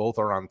Cashman both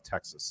are on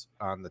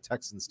the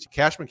Texans.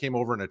 Cashman came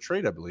over in a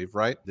trade, I believe,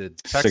 right? The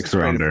Texans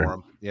traded for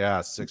him. Yeah,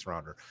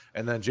 6-rounder.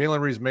 And then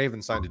Jalen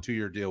Reeves-Maybin signed a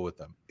 2-year deal with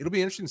them. It'll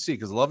be interesting to see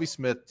because Lovie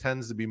Smith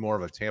tends to be more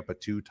of a Tampa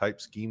 2 type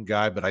scheme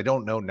guy, but I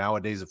don't know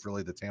nowadays if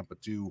really the Tampa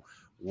 2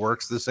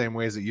 works the same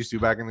way as it used to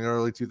back in the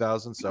early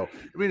 2000s. So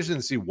it'll be interesting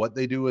to see what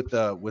they do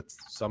with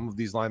some of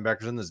these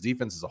linebackers and this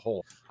defense as a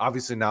whole.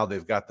 Obviously, now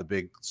they've got the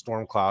big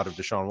storm cloud of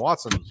Deshaun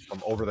Watson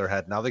from over their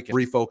head. Now they can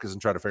refocus and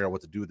try to figure out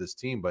what to do with this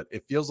team. But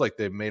it feels like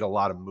they've made a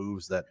lot of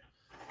moves that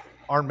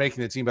aren't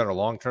making the team better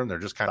long term. They're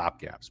just kind of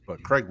stopgaps.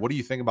 But Craig, what do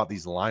you think about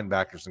these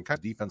linebackers and kind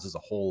of defense as a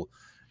whole,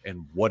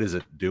 and what is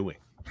it doing?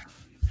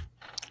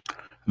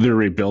 They're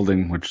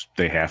rebuilding, which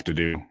they have to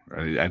do.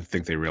 I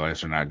think they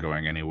realize they're not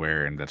going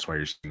anywhere, and that's why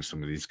you're seeing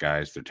some of these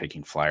guys. They're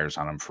taking flyers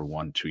on them for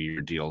 1-2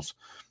 year deals,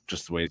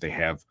 just the way they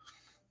have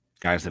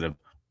guys that have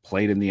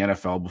played in the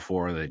NFL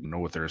before. They know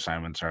what their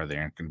assignments are. They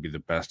aren't going to be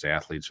the best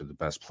athletes or the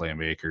best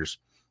playmakers.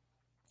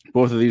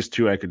 Both of these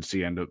two I could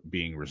see end up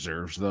being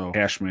reserves, though.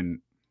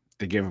 Cashman,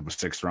 they gave up a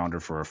 6th-rounder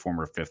for a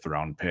former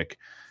 5th-round pick.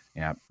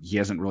 Yeah, he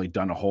hasn't really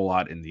done a whole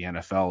lot in the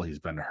NFL. He's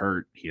been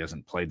hurt. He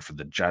hasn't played for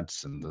the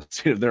Jets and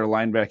their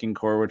linebacking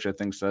core, which I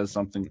think says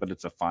something, but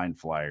it's a fine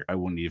flyer. I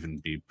wouldn't even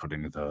be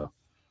putting the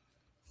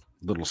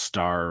little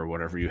star or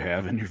whatever you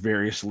have in your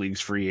various leagues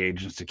free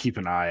agents to keep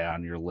an eye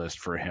on your list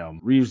for him.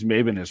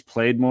 Reeves-Maybin has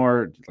played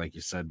more. Like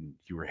you said,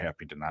 you were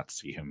happy to not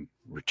see him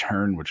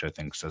return, which I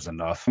think says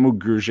enough.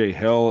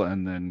 Grugier-Hill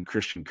and then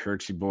Christian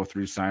Kirksey both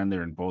re-signed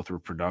there, and both were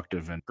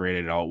productive and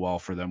graded out well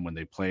for them when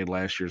they played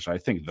last year. So I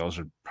think those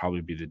would probably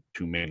be the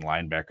 2 main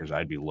linebackers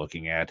I'd be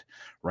looking at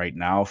right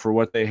now for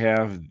what they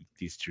have.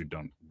 These 2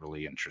 don't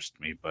really interest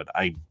me, but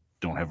I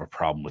don't have a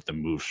problem with the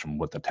moves from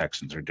what the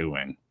Texans are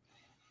doing.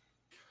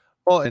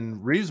 Well,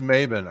 and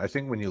Reeves-Maybin, I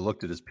think when you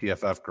looked at his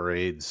PFF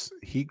grades,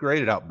 he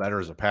graded out better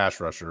as a pass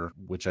rusher,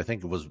 which I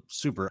think it was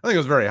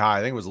very high.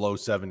 I think it was low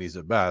 70s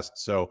at best.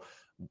 So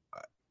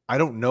I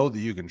don't know that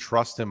you can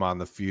trust him on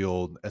the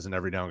field as an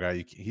every down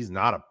guy. He's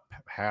not a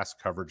pass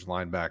coverage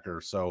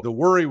linebacker. So the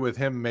worry with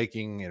him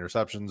making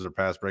interceptions or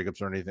pass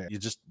breakups or anything,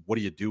 what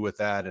do you do with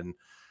that? And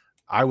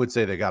I would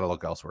say they got to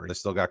look elsewhere. They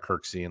still got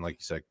Kirksey and, like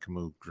you said,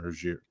 Kamu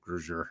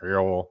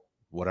Grugier-Hill,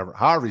 whatever,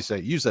 however you say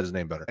it. You said his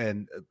name better.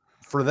 And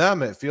for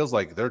them, it feels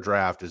like their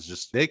draft is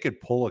just, they could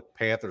pull a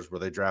Panthers where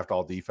they draft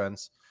all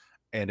defense,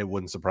 and it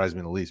wouldn't surprise me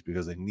in the least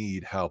because they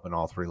need help in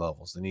all 3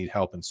 levels. They need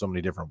help in so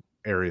many different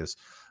areas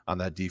on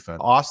that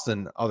defense.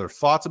 Austin, other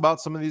thoughts about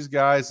some of these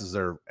guys? Is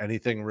there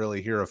anything really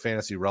here of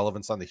fantasy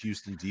relevance on the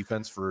Houston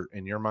defense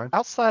in your mind?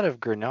 Outside of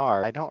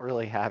Grenard, I don't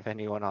really have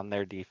anyone on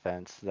their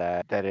defense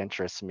that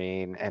interests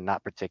me, and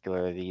not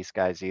particularly these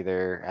guys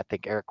either. I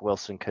think Eric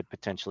Wilson could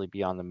potentially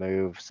be on the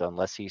move, so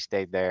unless he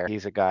stayed there,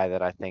 he's a guy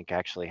that I think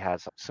actually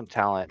has some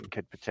talent and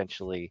could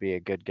potentially be a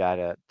good guy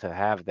to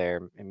have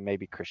there, and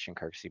maybe Christian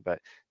Kirksey, but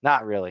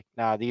not really.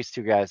 No, these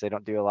 2 guys, they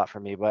don't do a lot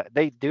for me, but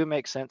they do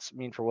make sense,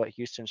 for what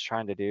Houston's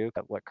trying to do.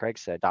 What Craig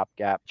said,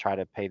 stopgap, try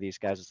to pay these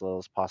guys as little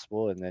as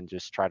possible, and then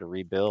just try to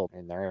rebuild.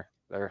 And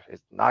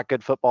it's not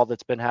good football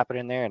that's been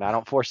happening there, and I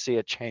don't foresee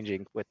it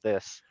changing with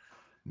this.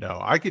 No,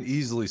 I could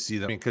easily see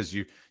them because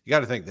you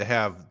got to think they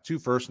have 2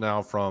 firsts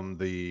now from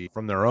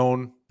their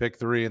own pick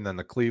 3, and then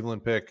the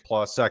Cleveland pick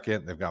plus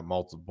second. They've got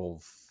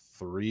multiple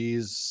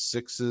 3s,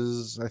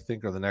 6s, I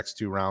think, are the next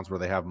 2 rounds where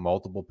they have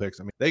multiple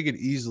picks. They could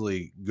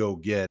easily go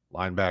get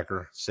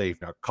linebacker, safe,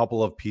 now a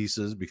couple of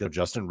pieces because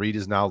Justin Reed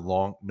is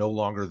now no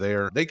longer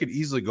there. They could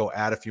easily go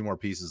add a few more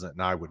pieces,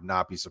 and I would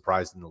not be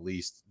surprised in the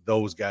least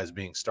those guys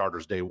being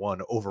starters day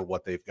one over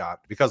what they've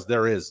got, because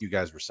there is, you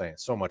guys were saying,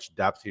 so much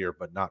depth here,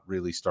 but not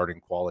really starting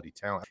quality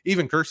talent.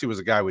 Even Kirksey was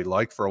a guy we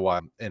liked for a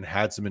while and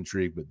had some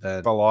intrigue, but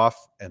then fell off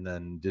and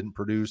then didn't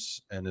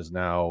produce and is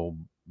now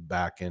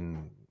back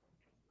in.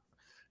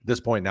 At this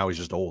point, now he's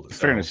just old. In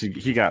fairness,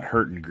 he got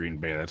hurt in Green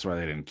Bay. That's why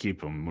they didn't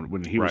keep him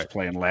when he was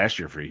playing last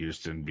year for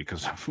Houston,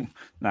 because of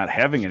not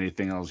having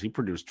anything else. He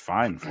produced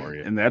fine for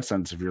you. In that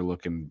sense, if you're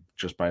looking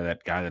just by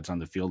that guy that's on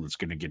the field that's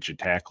going to get you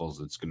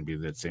tackles, it's going to be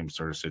that same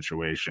sort of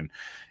situation.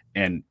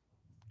 And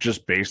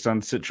just based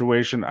on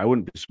situation, I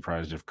wouldn't be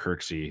surprised if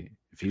Kirksey,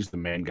 if he's the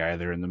main guy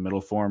there in the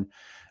middle for him,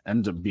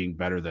 ends up being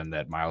better than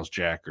that Miles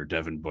Jack or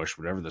Devin Bush,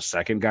 whatever the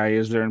second guy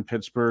is there in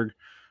Pittsburgh.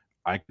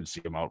 I could see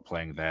him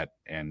outplaying that,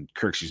 and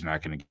Kirksey's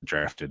not going to get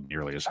drafted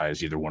nearly as high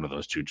as either one of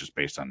those 2 just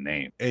based on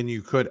name. And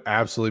you could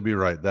absolutely be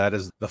right. That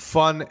is the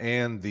fun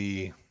and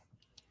the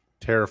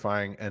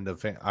terrifying end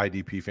of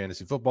IDP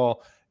fantasy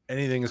football.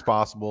 Anything is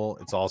possible.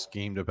 It's all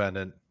scheme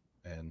dependent.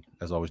 And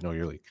as always, know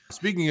your league.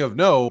 Speaking of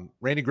no,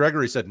 Randy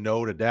Gregory said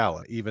no to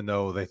Dallas, even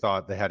though they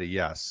thought they had a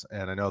yes.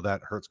 And I know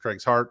that hurts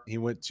Craig's heart. He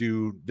went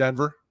to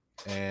Denver,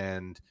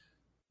 and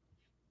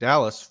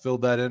Dallas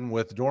filled that in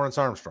with Dorrance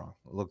Armstrong.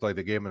 It looked like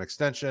they gave him an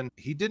extension.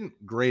 He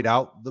didn't grade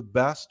out the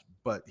best,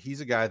 but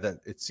he's a guy that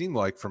it seemed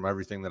like, from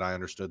everything that I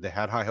understood, they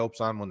had high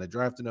hopes on when they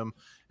drafted him,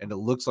 and it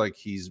looks like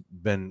he's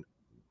been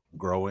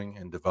growing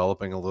and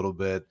developing a little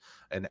bit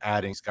and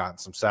adding. He's gotten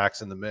some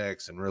sacks in the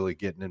mix and really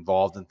getting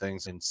involved in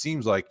things. And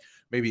seems like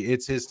maybe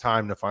it's his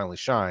time to finally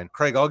shine.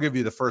 Craig, I'll give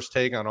you the first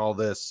take on all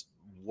this.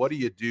 What do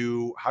you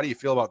do? How do you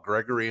feel about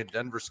Gregory in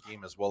Denver's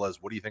scheme, as well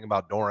as what do you think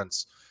about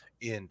Dorrance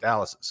in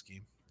Dallas'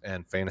 scheme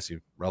and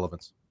fantasy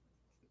relevance?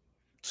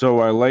 So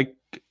I like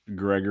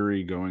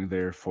Gregory going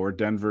there for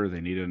Denver.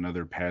 They needed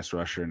another pass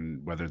rusher,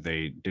 and whether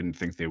they didn't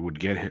think they would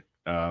get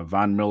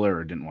Von Miller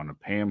or didn't want to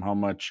pay him how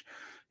much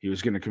he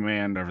was going to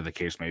command, whatever the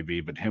case may be.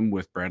 But him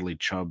with Bradley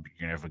Chubb,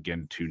 you're going to have,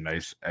 again, two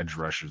nice edge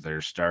rushers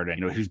there starting.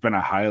 You know, he's been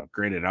a high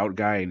graded out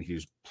guy, and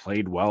he's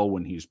played well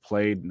when he's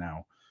played.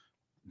 Now,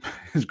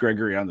 his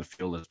Gregory on the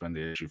field has been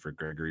the issue for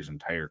Gregory's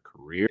entire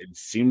career. It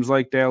seems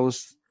like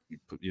Dallas,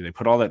 they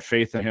put all that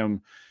faith in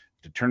him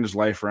to turn his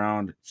life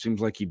around. It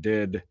seems like he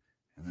did.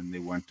 And then they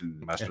went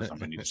and messed with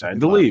him and he decided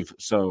to leave.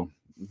 So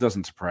it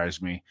doesn't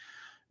surprise me.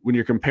 When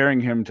you're comparing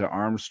him to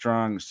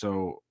Armstrong,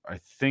 so I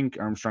think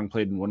Armstrong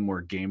played in one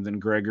more game than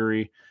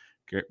Gregory.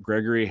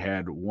 Gregory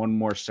had one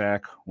more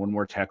sack, one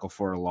more tackle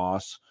for a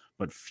loss,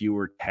 but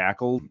fewer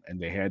tackles, and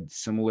they had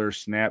similar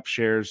snap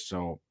shares.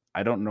 So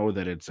I don't know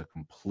that it's a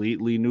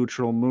completely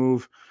neutral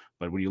move,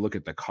 but when you look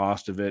at the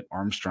cost of it,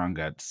 Armstrong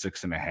got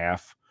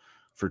 6.5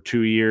 for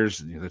 2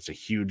 years. That's a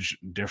huge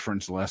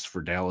difference less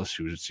for Dallas,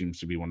 who seems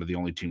to be one of the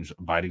only teams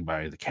abiding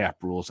by the cap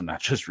rules and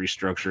not just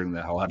restructuring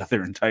the hell out of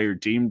their entire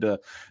team to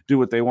do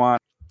what they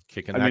want.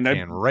 Kicking that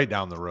can right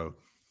down the road.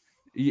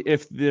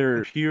 If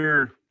they're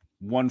pure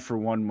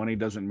one-for-one, money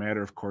doesn't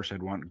matter. Of course,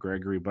 I'd want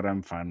Gregory, but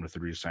I'm fine with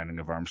the re-signing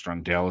of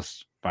Armstrong.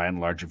 Dallas, by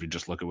and large, if you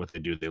just look at what they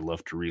do, they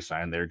love to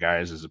re-sign their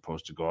guys as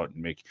opposed to go out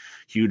and make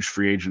huge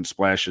free agent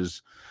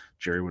splashes.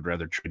 Jerry would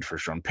rather trade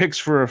first-round picks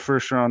for a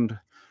first-round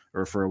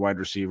or for a wide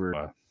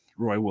receiver.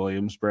 Roy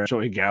Williams,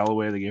 Joey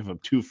Galloway, they gave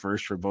up 2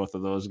 firsts for both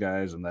of those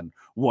guys and then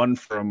 1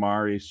 for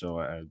Amari.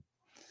 So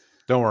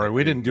don't worry,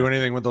 we didn't do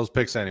anything with those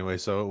picks anyway,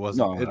 so it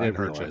wasn't. No, it didn't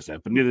hurt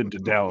that, but neither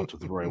did Dallas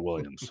with Roy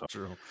Williams. So.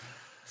 True.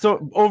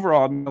 So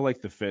overall, I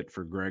like the fit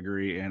for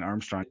Gregory and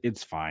Armstrong.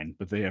 It's fine,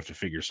 but they have to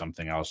figure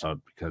something else out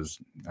because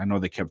I know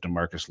they kept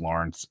DeMarcus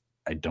Lawrence.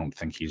 I don't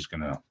think he's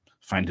going to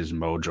find his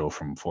mojo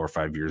from 4 or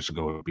 5 years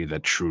ago to be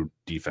that true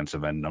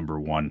defensive end number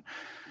one.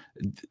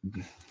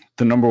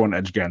 The number one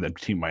edge guy on that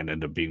team might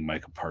end up being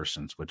Micah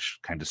Parsons, which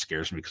kind of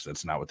scares me because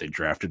that's not what they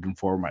drafted him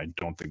for. I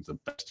don't think the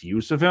best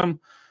use of him,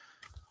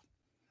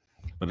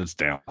 but it's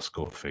Dallas.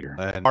 Go figure.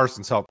 And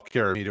Parsons helped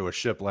carry me to a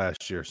ship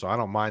last year, so I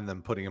don't mind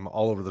them putting him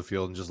all over the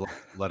field and just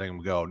letting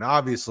him go. Now,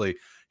 obviously,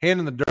 hand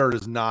in the dirt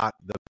is not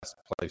the best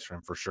place for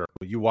him for sure.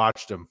 But you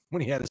watched him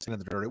when he had his hand in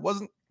the dirt. It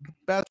wasn't the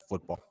best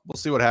football. We'll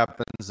see what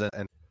happens,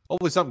 and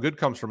hopefully something good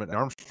comes from it. And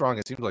Armstrong,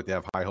 it seems like they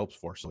have high hopes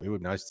for, so it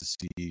would be nice to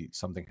see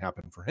something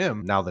happen for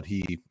him now that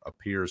he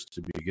appears to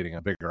be getting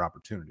a bigger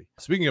opportunity.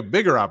 Speaking of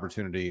bigger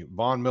opportunity,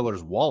 Von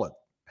Miller's wallet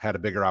had a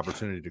bigger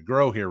opportunity to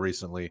grow here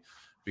recently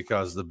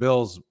because the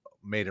Bills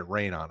made it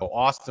rain on him. So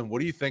Austin, what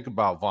do you think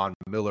about Von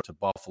Miller to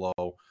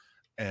Buffalo,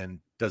 and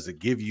does it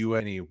give you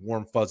any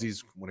warm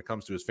fuzzies when it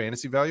comes to his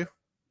fantasy value?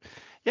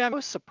 Yeah, I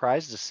was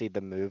surprised to see the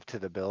move to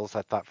the Bills.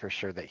 I thought for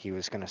sure that he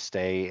was going to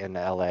stay in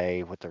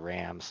LA with the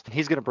Rams.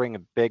 He's going to bring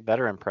a big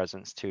veteran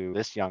presence to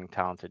this young,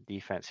 talented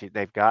defense.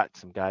 They've got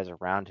some guys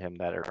around him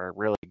that are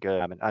really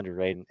good and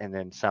underrated, and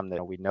then some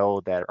that we know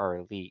that are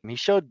elite. He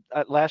showed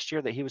last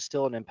year that he was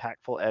still an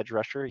impactful edge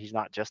rusher. He's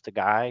not just a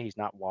guy. He's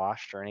not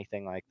washed or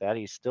anything like that.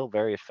 He's still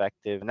very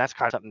effective, and that's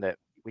kind of something that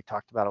we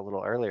talked about a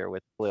little earlier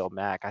with Khalil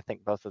Mack. I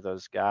think both of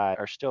those guys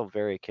are still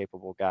very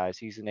capable guys.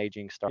 He's an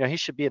aging star. He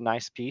should be a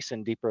nice piece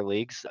in deeper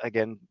leagues.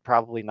 Again,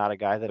 probably not a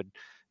guy that would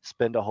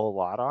spend a whole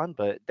lot on,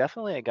 but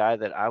definitely a guy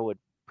that I would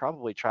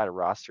probably try to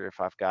roster if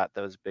I've got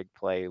those big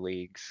play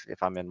leagues,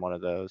 if I'm in one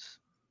of those.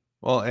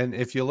 Well, and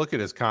if you look at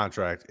his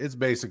contract, it's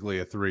basically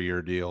a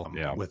 3-year deal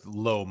with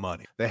low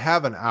money. They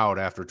have an out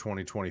after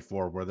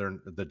 2024 where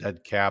the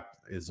dead cap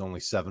is only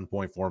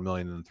 $7.4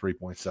 million and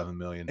 $3.7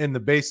 million. And the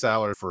base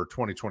salary for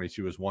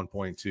 2022 is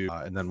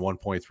 1.2 and then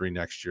 1.3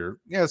 next year.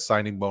 Yeah,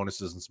 signing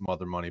bonuses and some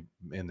other money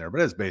in there,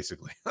 but it's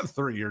basically a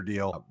 3-year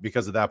deal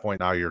because at that point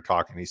now you're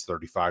talking he's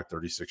 35,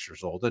 36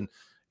 years old. And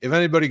if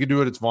anybody could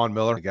do it, it's Von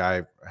Miller. The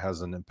guy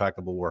has an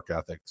impeccable work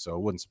ethic, so it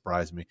wouldn't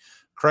surprise me.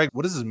 Craig,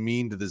 what does this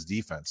mean to this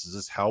defense? Does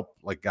this help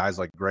like guys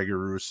like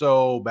Gregory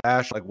Rousseau,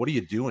 Bash? Like, what are you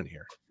doing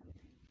here?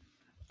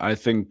 I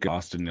think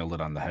Austin nailed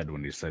it on the head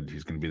when he said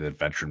he's going to be that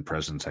veteran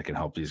presence that can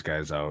help these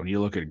guys out. When you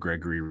look at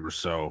Gregory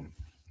Rousseau,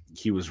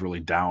 he was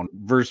really down.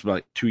 Versus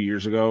about 2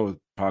 years ago,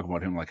 talk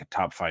about him like a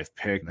top 5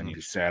 pick. Then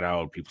he sat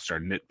out. People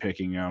started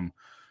nitpicking him.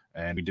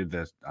 And we did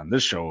this on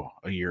this show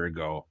a year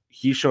ago.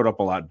 He showed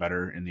up a lot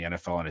better in the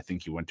NFL, and I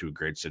think he went to a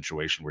great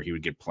situation where he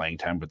would get playing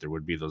time, but there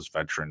would be those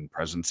veteran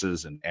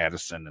presences and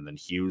Addison and then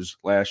Hughes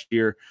last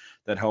year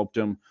that helped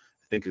him.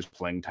 I think his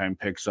playing time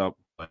picks up.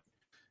 But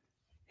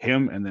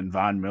him and then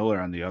Von Miller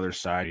on the other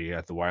side, you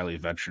got the wily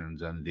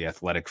veterans and the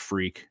athletic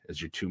freak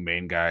as your 2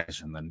 main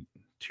guys, and then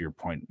to your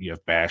point, you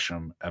have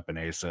Basham,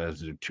 Epinesa as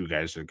the 2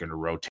 guys that are going to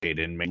rotate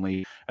in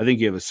mainly. I think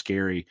you have a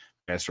scary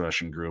pass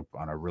rushing group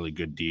on a really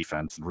good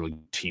defense, really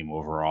good team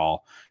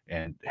overall.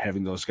 And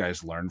having those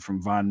guys learn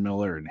from Von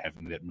Miller and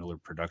having that Miller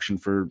production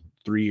for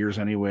 3 years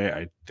anyway,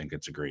 I think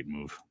it's a great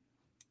move.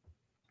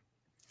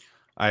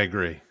 I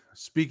agree.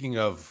 Speaking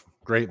of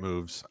great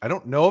moves, I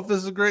don't know if this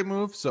is a great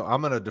move, so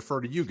I'm going to defer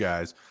to you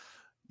guys.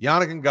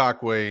 Yannick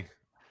Ngakoue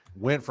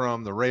went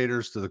from the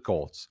Raiders to the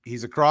Colts.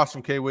 He's across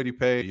from Kwity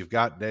Paye. You've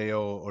got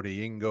Deo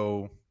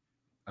Odeyingo.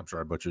 I'm sure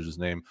I butchered his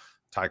name.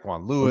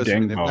 Taekwon Lewis.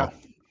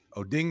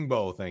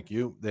 Odingbo, thank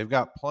you. They've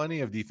got plenty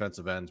of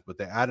defensive ends, but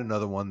they add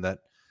another one that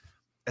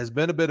has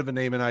been a bit of a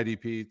name in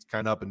IDP. It's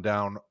kind of up and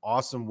down.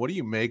 Awesome. What do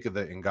you make of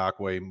the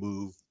Ngakoue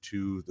move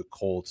to the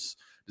Colts?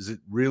 Does it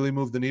really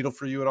move the needle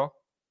for you at all?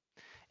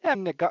 Yeah,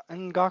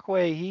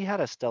 Ngakoue, he had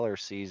a stellar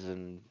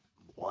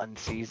one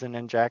season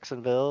in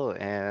Jacksonville,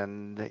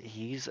 and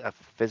he's a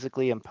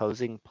physically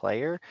imposing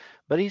player,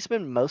 but he's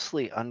been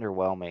mostly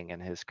underwhelming in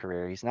his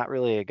career. He's not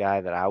really a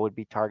guy that I would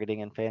be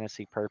targeting in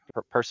fantasy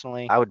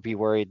personally. I would be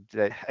worried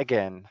that,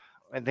 again,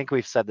 I think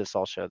we've said this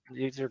all show.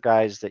 These are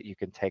guys that you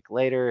can take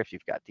later if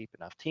you've got deep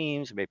enough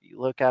teams. Maybe you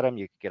look at them,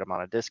 you could get them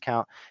on a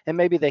discount, and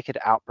maybe they could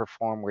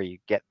outperform where you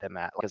get them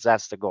at, because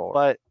that's the goal.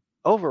 But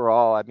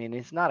overall, I mean,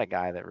 he's not a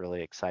guy that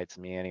really excites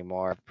me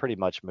anymore. I've pretty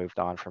much moved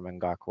on from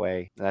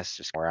Ngakoue. That's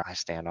just where I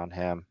stand on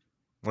him.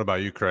 What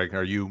about you, Craig?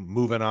 Are you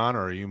moving on,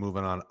 or are you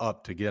moving on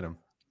up to get him?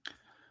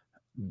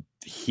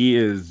 He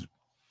is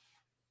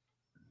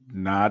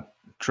not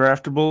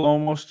draftable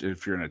almost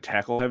if you're in a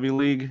tackle-heavy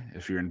league.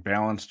 If you're in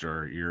balanced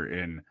or you're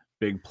in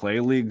big play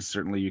leagues,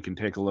 certainly you can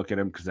take a look at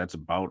him, because that's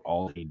about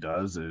all he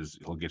does is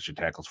he'll get you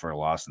tackles for a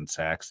loss and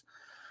sacks.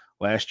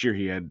 Last year,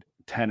 he had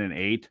 10 and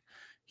 8.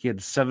 He had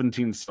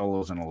 17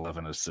 solos and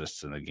 11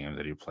 assists in the game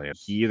that he played.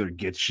 He either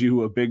gets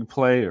you a big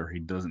play or he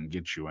doesn't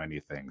get you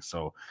anything.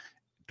 So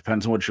it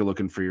depends on what you're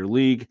looking for your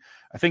league.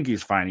 I think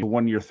he's fine. He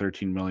 1 year,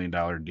 $13 million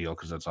deal,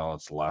 because that's all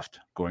that's left.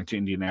 Going to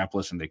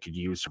Indianapolis, and they could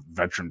use some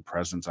veteran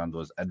presence on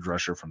those edge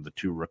rusher from the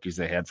 2 rookies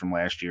they had from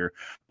last year,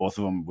 both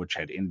of them which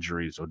had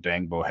injuries.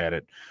 Odangbo had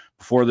it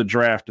before the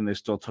draft, and they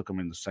still took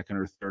him in the 2nd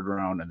or 3rd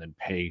round, and then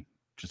Paye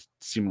just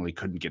seemingly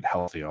couldn't get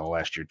healthy all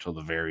last year till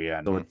the very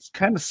end. So it's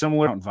kind of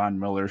similar to Von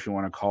Miller, if you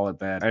want to call it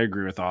that. I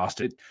agree with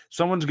Austin.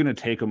 Someone's going to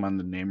take him on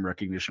the name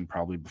recognition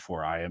probably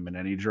before I am in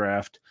any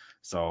draft.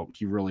 So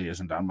he really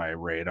isn't on my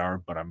radar,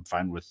 but I'm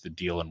fine with the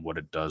deal and what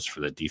it does for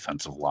the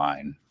defensive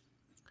line.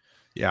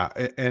 Yeah,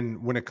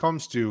 and when it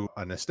comes to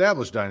an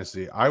established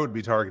dynasty, I would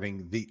be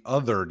targeting the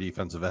other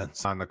defensive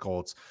ends on the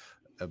Colts,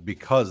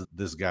 because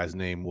this guy's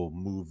name will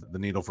move the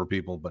needle for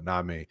people, but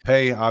not me.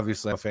 Paye,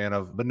 obviously, I'm a fan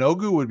of.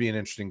 Banogu would be an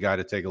interesting guy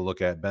to take a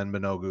look at. Ben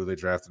Banogu, they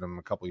drafted him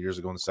a couple years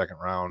ago in the 2nd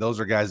round. Those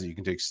are guys that you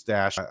can take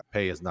stash.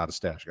 Paye is not a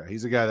stash guy.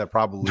 He's a guy that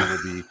probably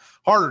would be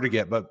harder to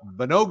get, but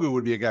Banogu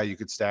would be a guy you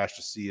could stash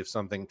to see if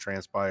something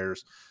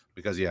transpires,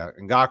 because, yeah,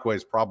 Ngakoue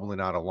is probably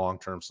not a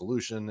long-term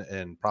solution,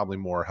 and probably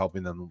more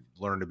helping them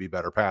learn to be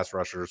better pass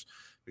rushers,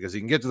 because he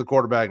can get to the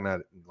quarterback. And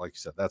that, like you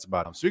said, that's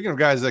about him. Speaking of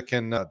guys that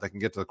can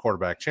get to the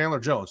quarterback, Chandler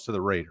Jones to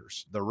the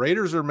Raiders. The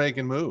Raiders are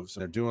making moves.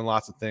 They're doing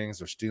lots of things.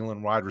 They're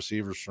stealing wide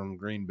receivers from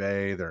Green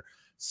Bay. They're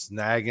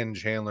snagging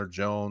Chandler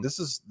Jones. This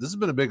has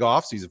been a big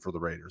offseason for the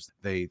Raiders.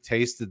 They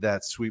tasted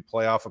that sweet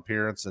playoff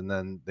appearance, and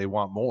then they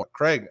want more.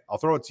 Craig, I'll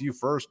throw it to you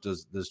first.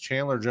 Does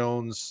Chandler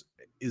Jones,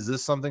 is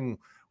this something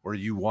where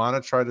you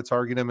want to try to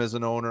target him as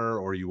an owner,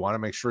 or you want to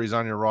make sure he's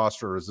on your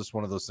roster, or is this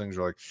one of those things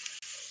where, like,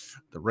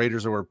 the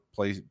Raiders are where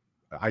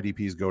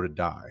IDPs go to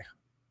die?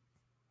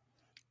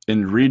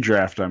 In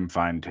redraft, I'm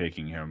fine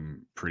taking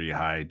him pretty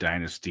high.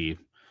 Dynasty,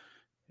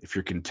 if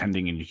you're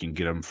contending and you can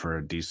get him for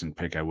a decent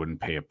pick, I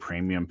wouldn't pay a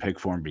premium pick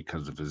for him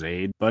because of his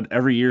age. But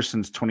every year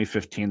since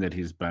 2015 that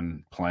he's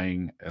been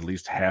playing, at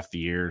least half the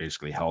year,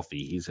 basically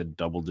healthy, he's had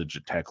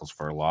double-digit tackles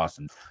for a loss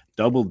and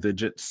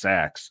double-digit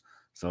sacks.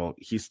 So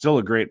he's still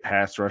a great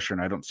pass rusher,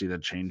 and I don't see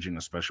that changing,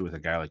 especially with a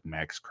guy like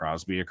Max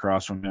Crosby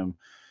across from him.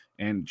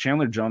 And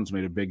Chandler Jones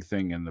made a big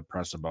thing in the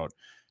press about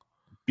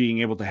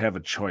being able to have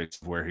a choice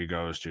of where he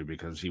goes to,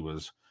 because he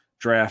was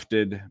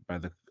drafted by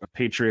the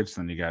Patriots,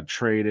 then he got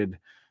traded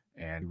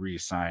and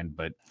re-signed.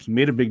 But he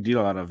made a big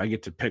deal out of, I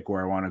get to pick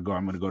where I want to go.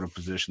 I'm going to go to a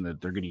position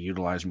that they're going to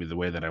utilize me the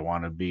way that I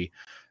want to be.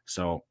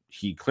 So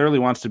he clearly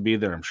wants to be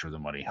there. I'm sure the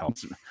money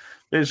helps.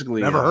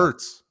 Basically, never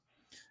hurts.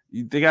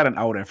 They got an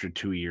out after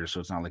 2 years, so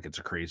it's not like it's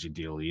a crazy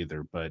deal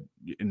either. But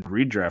in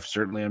redraft,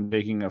 certainly I'm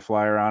taking a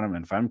flyer on him.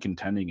 And if I'm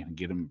contending and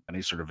get him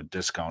any sort of a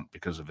discount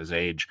because of his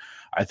age,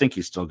 I think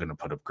he's still going to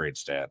put up great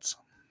stats.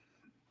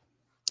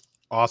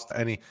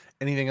 Austin,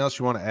 anything else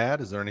you want to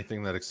add? Is there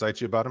anything that excites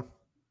you about him?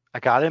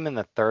 I got him in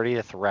the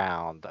 30th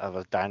round of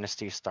a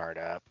dynasty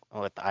startup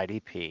with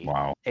IDP.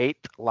 Wow. 8th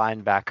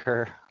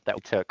linebacker that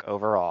we took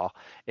overall.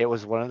 It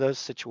was one of those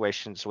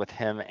situations with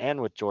him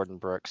and with Jordan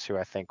Brooks, who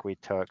I think we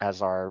took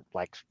as our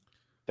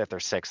 5th or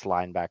 6th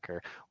linebacker,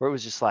 where it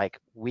was just like,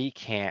 we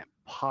can't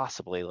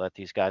possibly let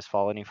these guys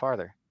fall any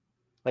farther.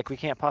 We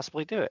can't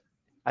possibly do it.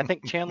 I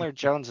think Chandler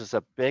Jones is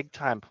a big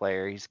time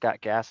player. He's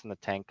got gas in the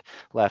tank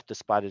left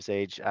despite his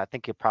age. I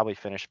think he'll probably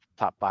finish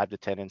top 5 to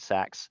 10 in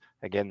sacks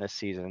again this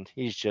season.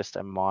 He's just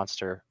a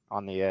monster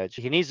on the edge.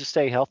 He needs to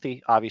stay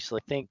healthy,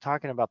 obviously. I think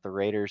talking about the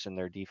Raiders and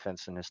their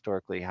defense and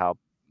historically how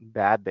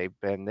bad they've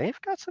been,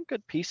 they've got some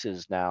good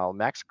pieces now.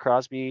 Max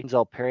Crosby,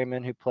 Denzel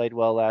Perryman, who played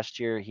well last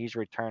year, he's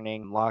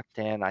returning locked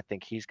in. I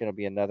think he's going to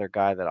be another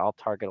guy that I'll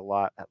target a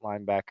lot at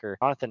linebacker.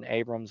 Jonathan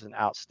Abrams, an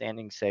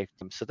outstanding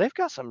safety. So they've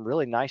got some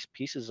really nice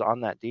pieces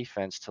on that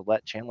defense to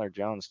let Chandler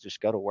Jones just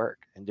go to work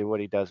and do what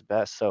he does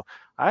best. So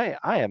I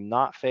am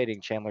not fading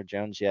Chandler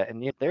Jones yet.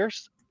 And yet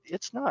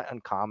it's not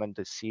uncommon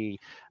to see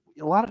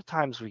a lot of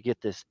times we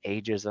get this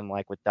ageism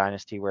like with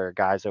Dynasty where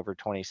guys over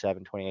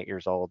 27, 28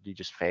 years old, you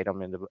just fade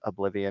them into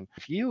oblivion.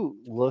 If you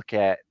look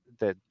at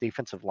the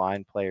defensive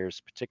line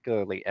players,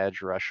 particularly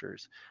edge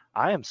rushers,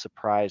 I am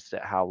surprised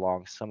at how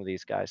long some of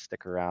these guys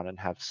stick around and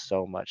have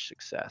so much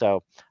success.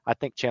 So I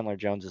think Chandler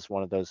Jones is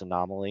one of those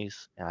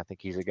anomalies. And I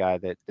think he's a guy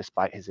that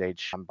despite his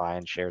age, I'm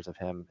buying shares of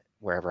him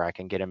wherever I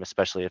can get him,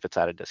 especially if it's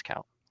at a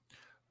discount.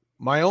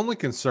 My only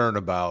concern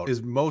about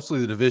is mostly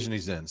the division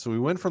he's in. So we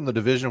went from the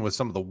division with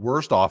some of the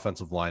worst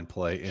offensive line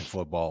play in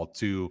football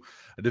to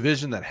a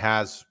division that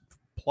has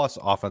plus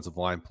offensive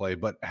line play,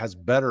 but has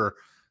better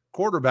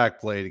quarterback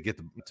play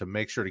to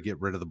make sure to get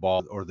rid of the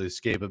ball or the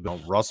escape of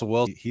Russell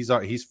Wilson.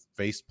 He's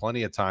faced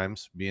plenty of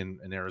times being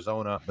in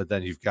Arizona, but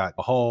then you've got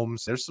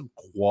Mahomes. There's some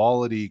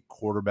quality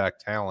quarterback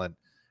talent.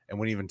 And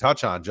we even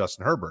touch on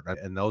Justin Herbert,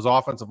 and those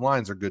offensive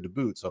lines are good to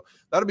boot. So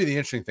that'll be the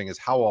interesting thing is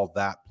how all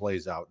that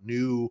plays out.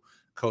 New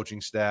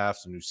coaching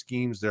staffs and new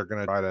schemes they're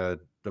going to try to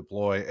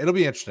deploy. It'll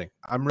be interesting.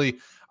 I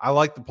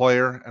like the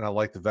player and I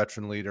like the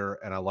veteran leader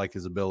and I like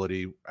his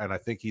ability. And I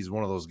think he's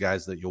one of those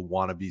guys that you'll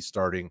want to be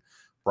starting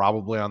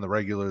probably on the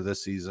regular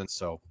this season.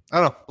 So I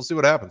don't know. We'll see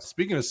what happens.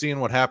 Speaking of seeing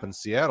what happens,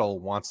 Seattle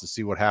wants to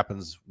see what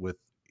happens with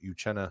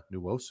Uchenna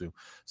Nwosu.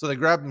 So they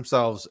grabbed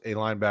themselves a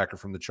linebacker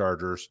from the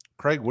Chargers.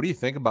 Craig, what do you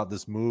think about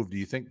this move? Do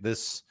you think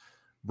this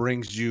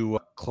brings you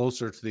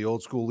closer to the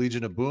old school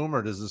Legion of Boom,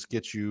 or does this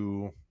get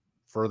you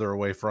further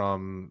away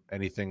from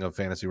anything of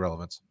fantasy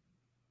relevance?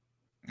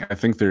 I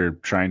think they're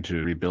trying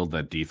to rebuild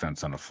that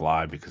defense on the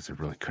fly because they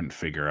really couldn't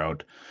figure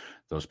out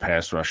those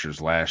pass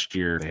rushers last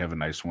year. They have a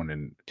nice one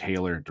in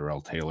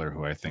Darrell Taylor,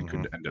 who I think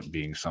could end up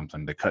being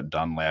something. They cut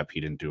Dunlap. He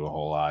didn't do a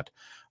whole lot.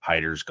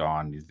 Hyder's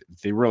gone.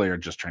 They really are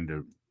just trying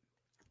to,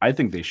 I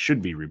think they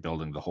should be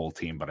rebuilding the whole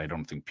team, but I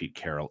don't think Pete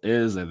Carroll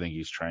is. I think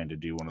he's trying to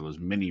do one of those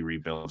mini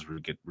rebuilds where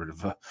you get rid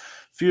of a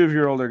few of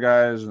your older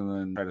guys and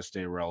then try to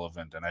stay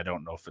relevant. And I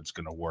don't know if it's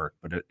going to work,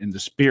 but in the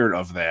spirit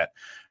of that,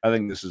 I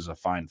think this is a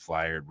fine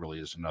flyer. It really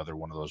is another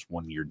one of those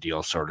one-year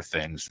deal sort of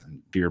things.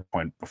 And to your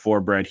point before,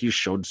 Brad, he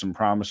showed some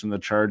promise in the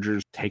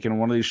Chargers. Taking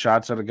one of these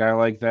shots at a guy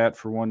like that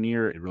for 1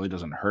 year, it really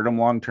doesn't hurt him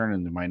long-term,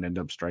 and they might end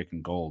up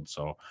striking gold.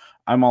 So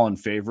I'm all in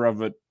favor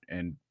of it,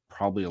 and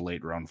probably a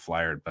late round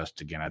flyer at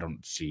best. Again, I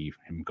don't see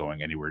him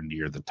going anywhere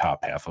near the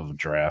top half of a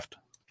draft.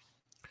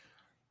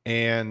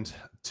 And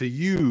to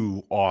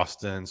you,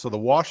 Austin, so the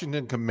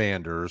Washington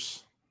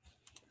Commanders,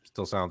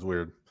 still sounds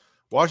weird.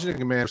 Washington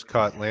Commanders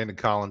cut Landon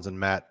Collins and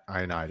Matt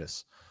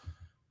Ioannidis.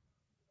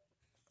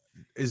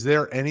 Is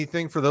there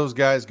anything for those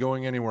guys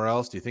going anywhere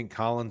else? Do you think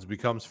Collins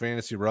becomes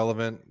fantasy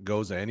relevant,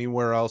 goes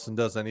anywhere else and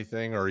does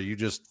anything, or are you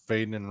just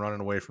fading and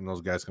running away from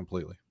those guys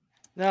completely?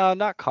 No,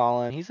 not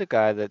Colin. He's a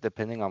guy that,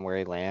 depending on where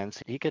he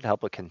lands, he could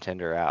help a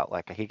contender out.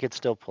 Like he could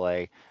still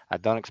play. I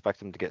don't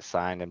expect him to get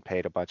signed and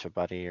paid a bunch of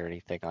money or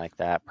anything like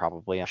that.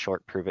 Probably a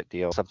short prove-it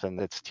deal, something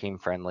that's team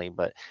friendly.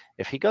 But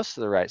if he goes to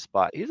the right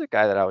spot, he's a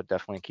guy that I would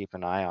definitely keep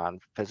an eye on.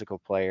 Physical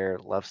player,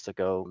 loves to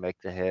go make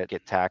the hit,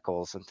 get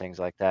tackles and things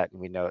like that. And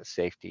we know it's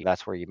safety.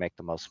 That's where you make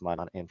the most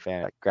money in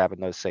fan, like grabbing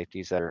those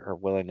safeties that are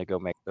willing to go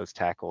make those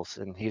tackles.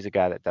 And he's a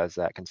guy that does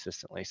that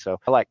consistently. So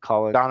I like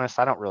Colin. To be honest,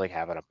 I don't really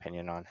have an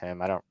opinion on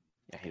him.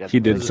 He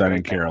did sign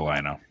in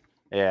Carolina.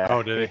 Yeah.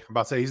 Oh, did he? I'm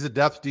about to say he's a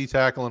depth D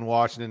tackle in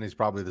Washington. He's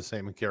probably the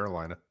same in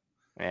Carolina.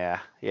 Yeah.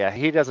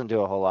 He doesn't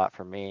do a whole lot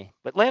for me.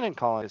 But Landon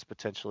Collins is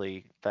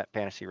potentially that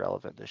fantasy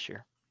relevant this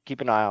year.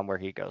 Keep an eye on where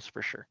he goes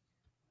for sure.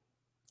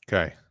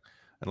 Okay.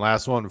 And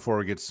last one before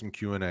we get to some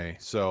Q&A.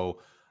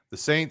 So the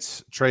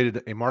Saints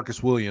traded a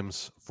Marcus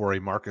Williams for a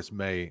Marcus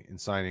May in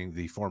signing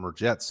the former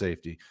Jets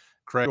safety.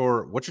 Craig,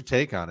 what's your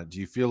take on it? Do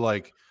you feel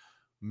like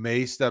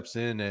May steps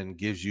in and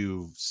gives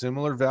you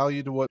similar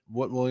value to what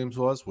Williams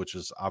was, which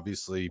is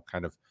obviously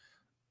kind of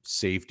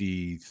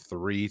safety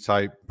 3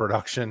 type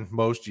production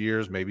most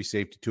years, maybe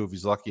safety 2 if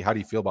he's lucky? How do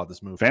you feel about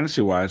this move?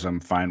 Fantasy wise,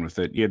 I'm fine with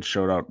it. He had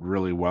showed out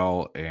really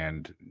well,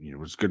 and it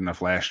was good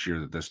enough last year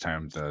that this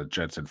time the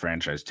Jets had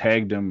franchise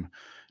tagged him.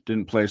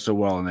 Didn't play so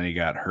well, and then he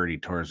got hurt. He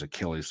tore his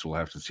Achilles, so we'll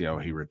have to see how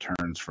he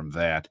returns from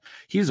that.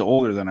 He's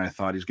older than I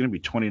thought. He's going to be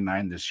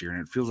 29 this year,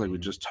 and it feels like we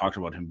just talked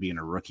about him being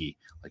a rookie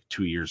like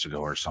 2 years ago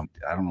or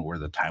something. I don't know where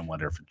the time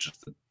went, or if it's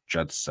just the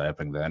Jets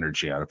sapping the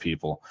energy out of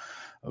people.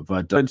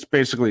 But it's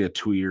basically a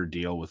 2-year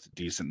deal with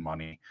decent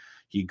money.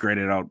 He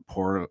graded out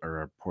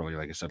poorly,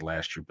 like I said,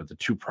 last year, but the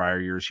 2 prior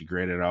years he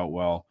graded out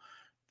well.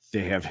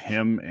 They have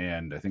him,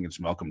 and I think it's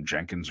Malcolm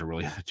Jenkins are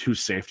really the two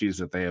safeties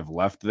that they have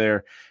left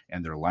there,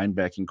 and their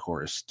linebacking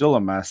core is still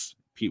a mess.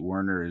 Pete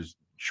Werner is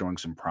showing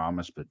some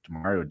promise, but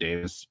Demario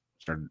Davis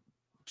started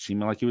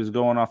seeming like he was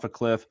going off a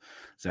cliff.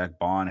 Zach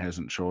Bond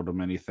hasn't showed him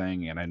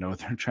anything, and I know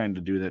they're trying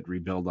to do that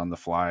rebuild on the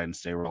fly and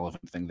stay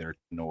relevant thing there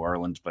in New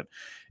Orleans, but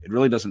it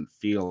really doesn't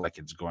feel like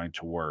it's going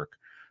to work.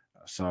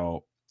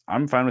 So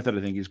I'm fine with it.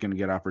 I think he's going to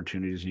get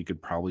opportunities. You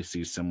could probably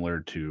see similar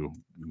to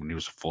when he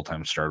was a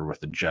full-time starter with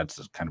the Jets,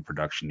 the kind of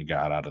production you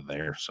got out of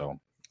there. So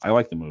I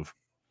like the move.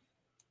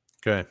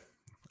 Okay.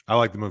 I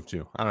like the move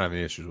too. I don't have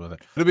any issues with it.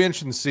 It'll be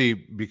interesting to see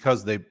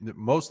because they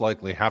most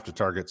likely have to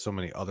target so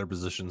many other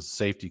positions.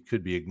 Safety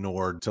could be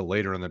ignored till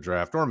later in the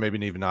draft, or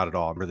maybe even not at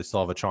all. Maybe they still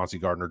have a Chauncey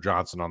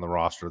Gardner-Johnson on the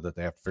roster that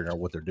they have to figure out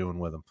what they're doing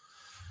with him.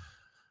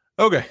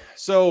 Okay,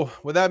 so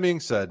with that being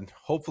said,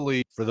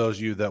 hopefully for those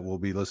of you that will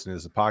be listening to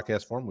this in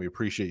podcast form, we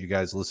appreciate you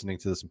guys listening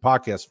to this in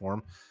podcast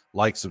form.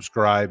 Like,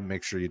 subscribe,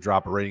 make sure you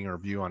drop a rating or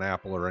review on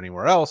Apple or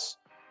anywhere else.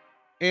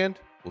 And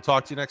we'll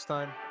talk to you next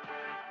time.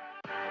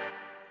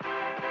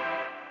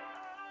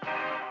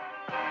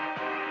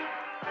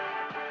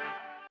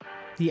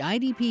 The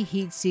IDP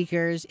Heat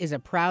Seekers is a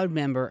proud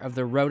member of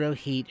the Roto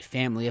Heat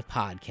family of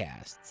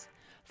podcasts.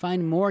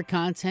 Find more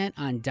content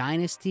on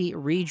Dynasty,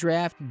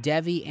 Redraft,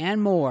 Devy,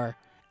 and more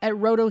at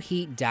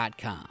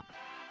rotoheat.com.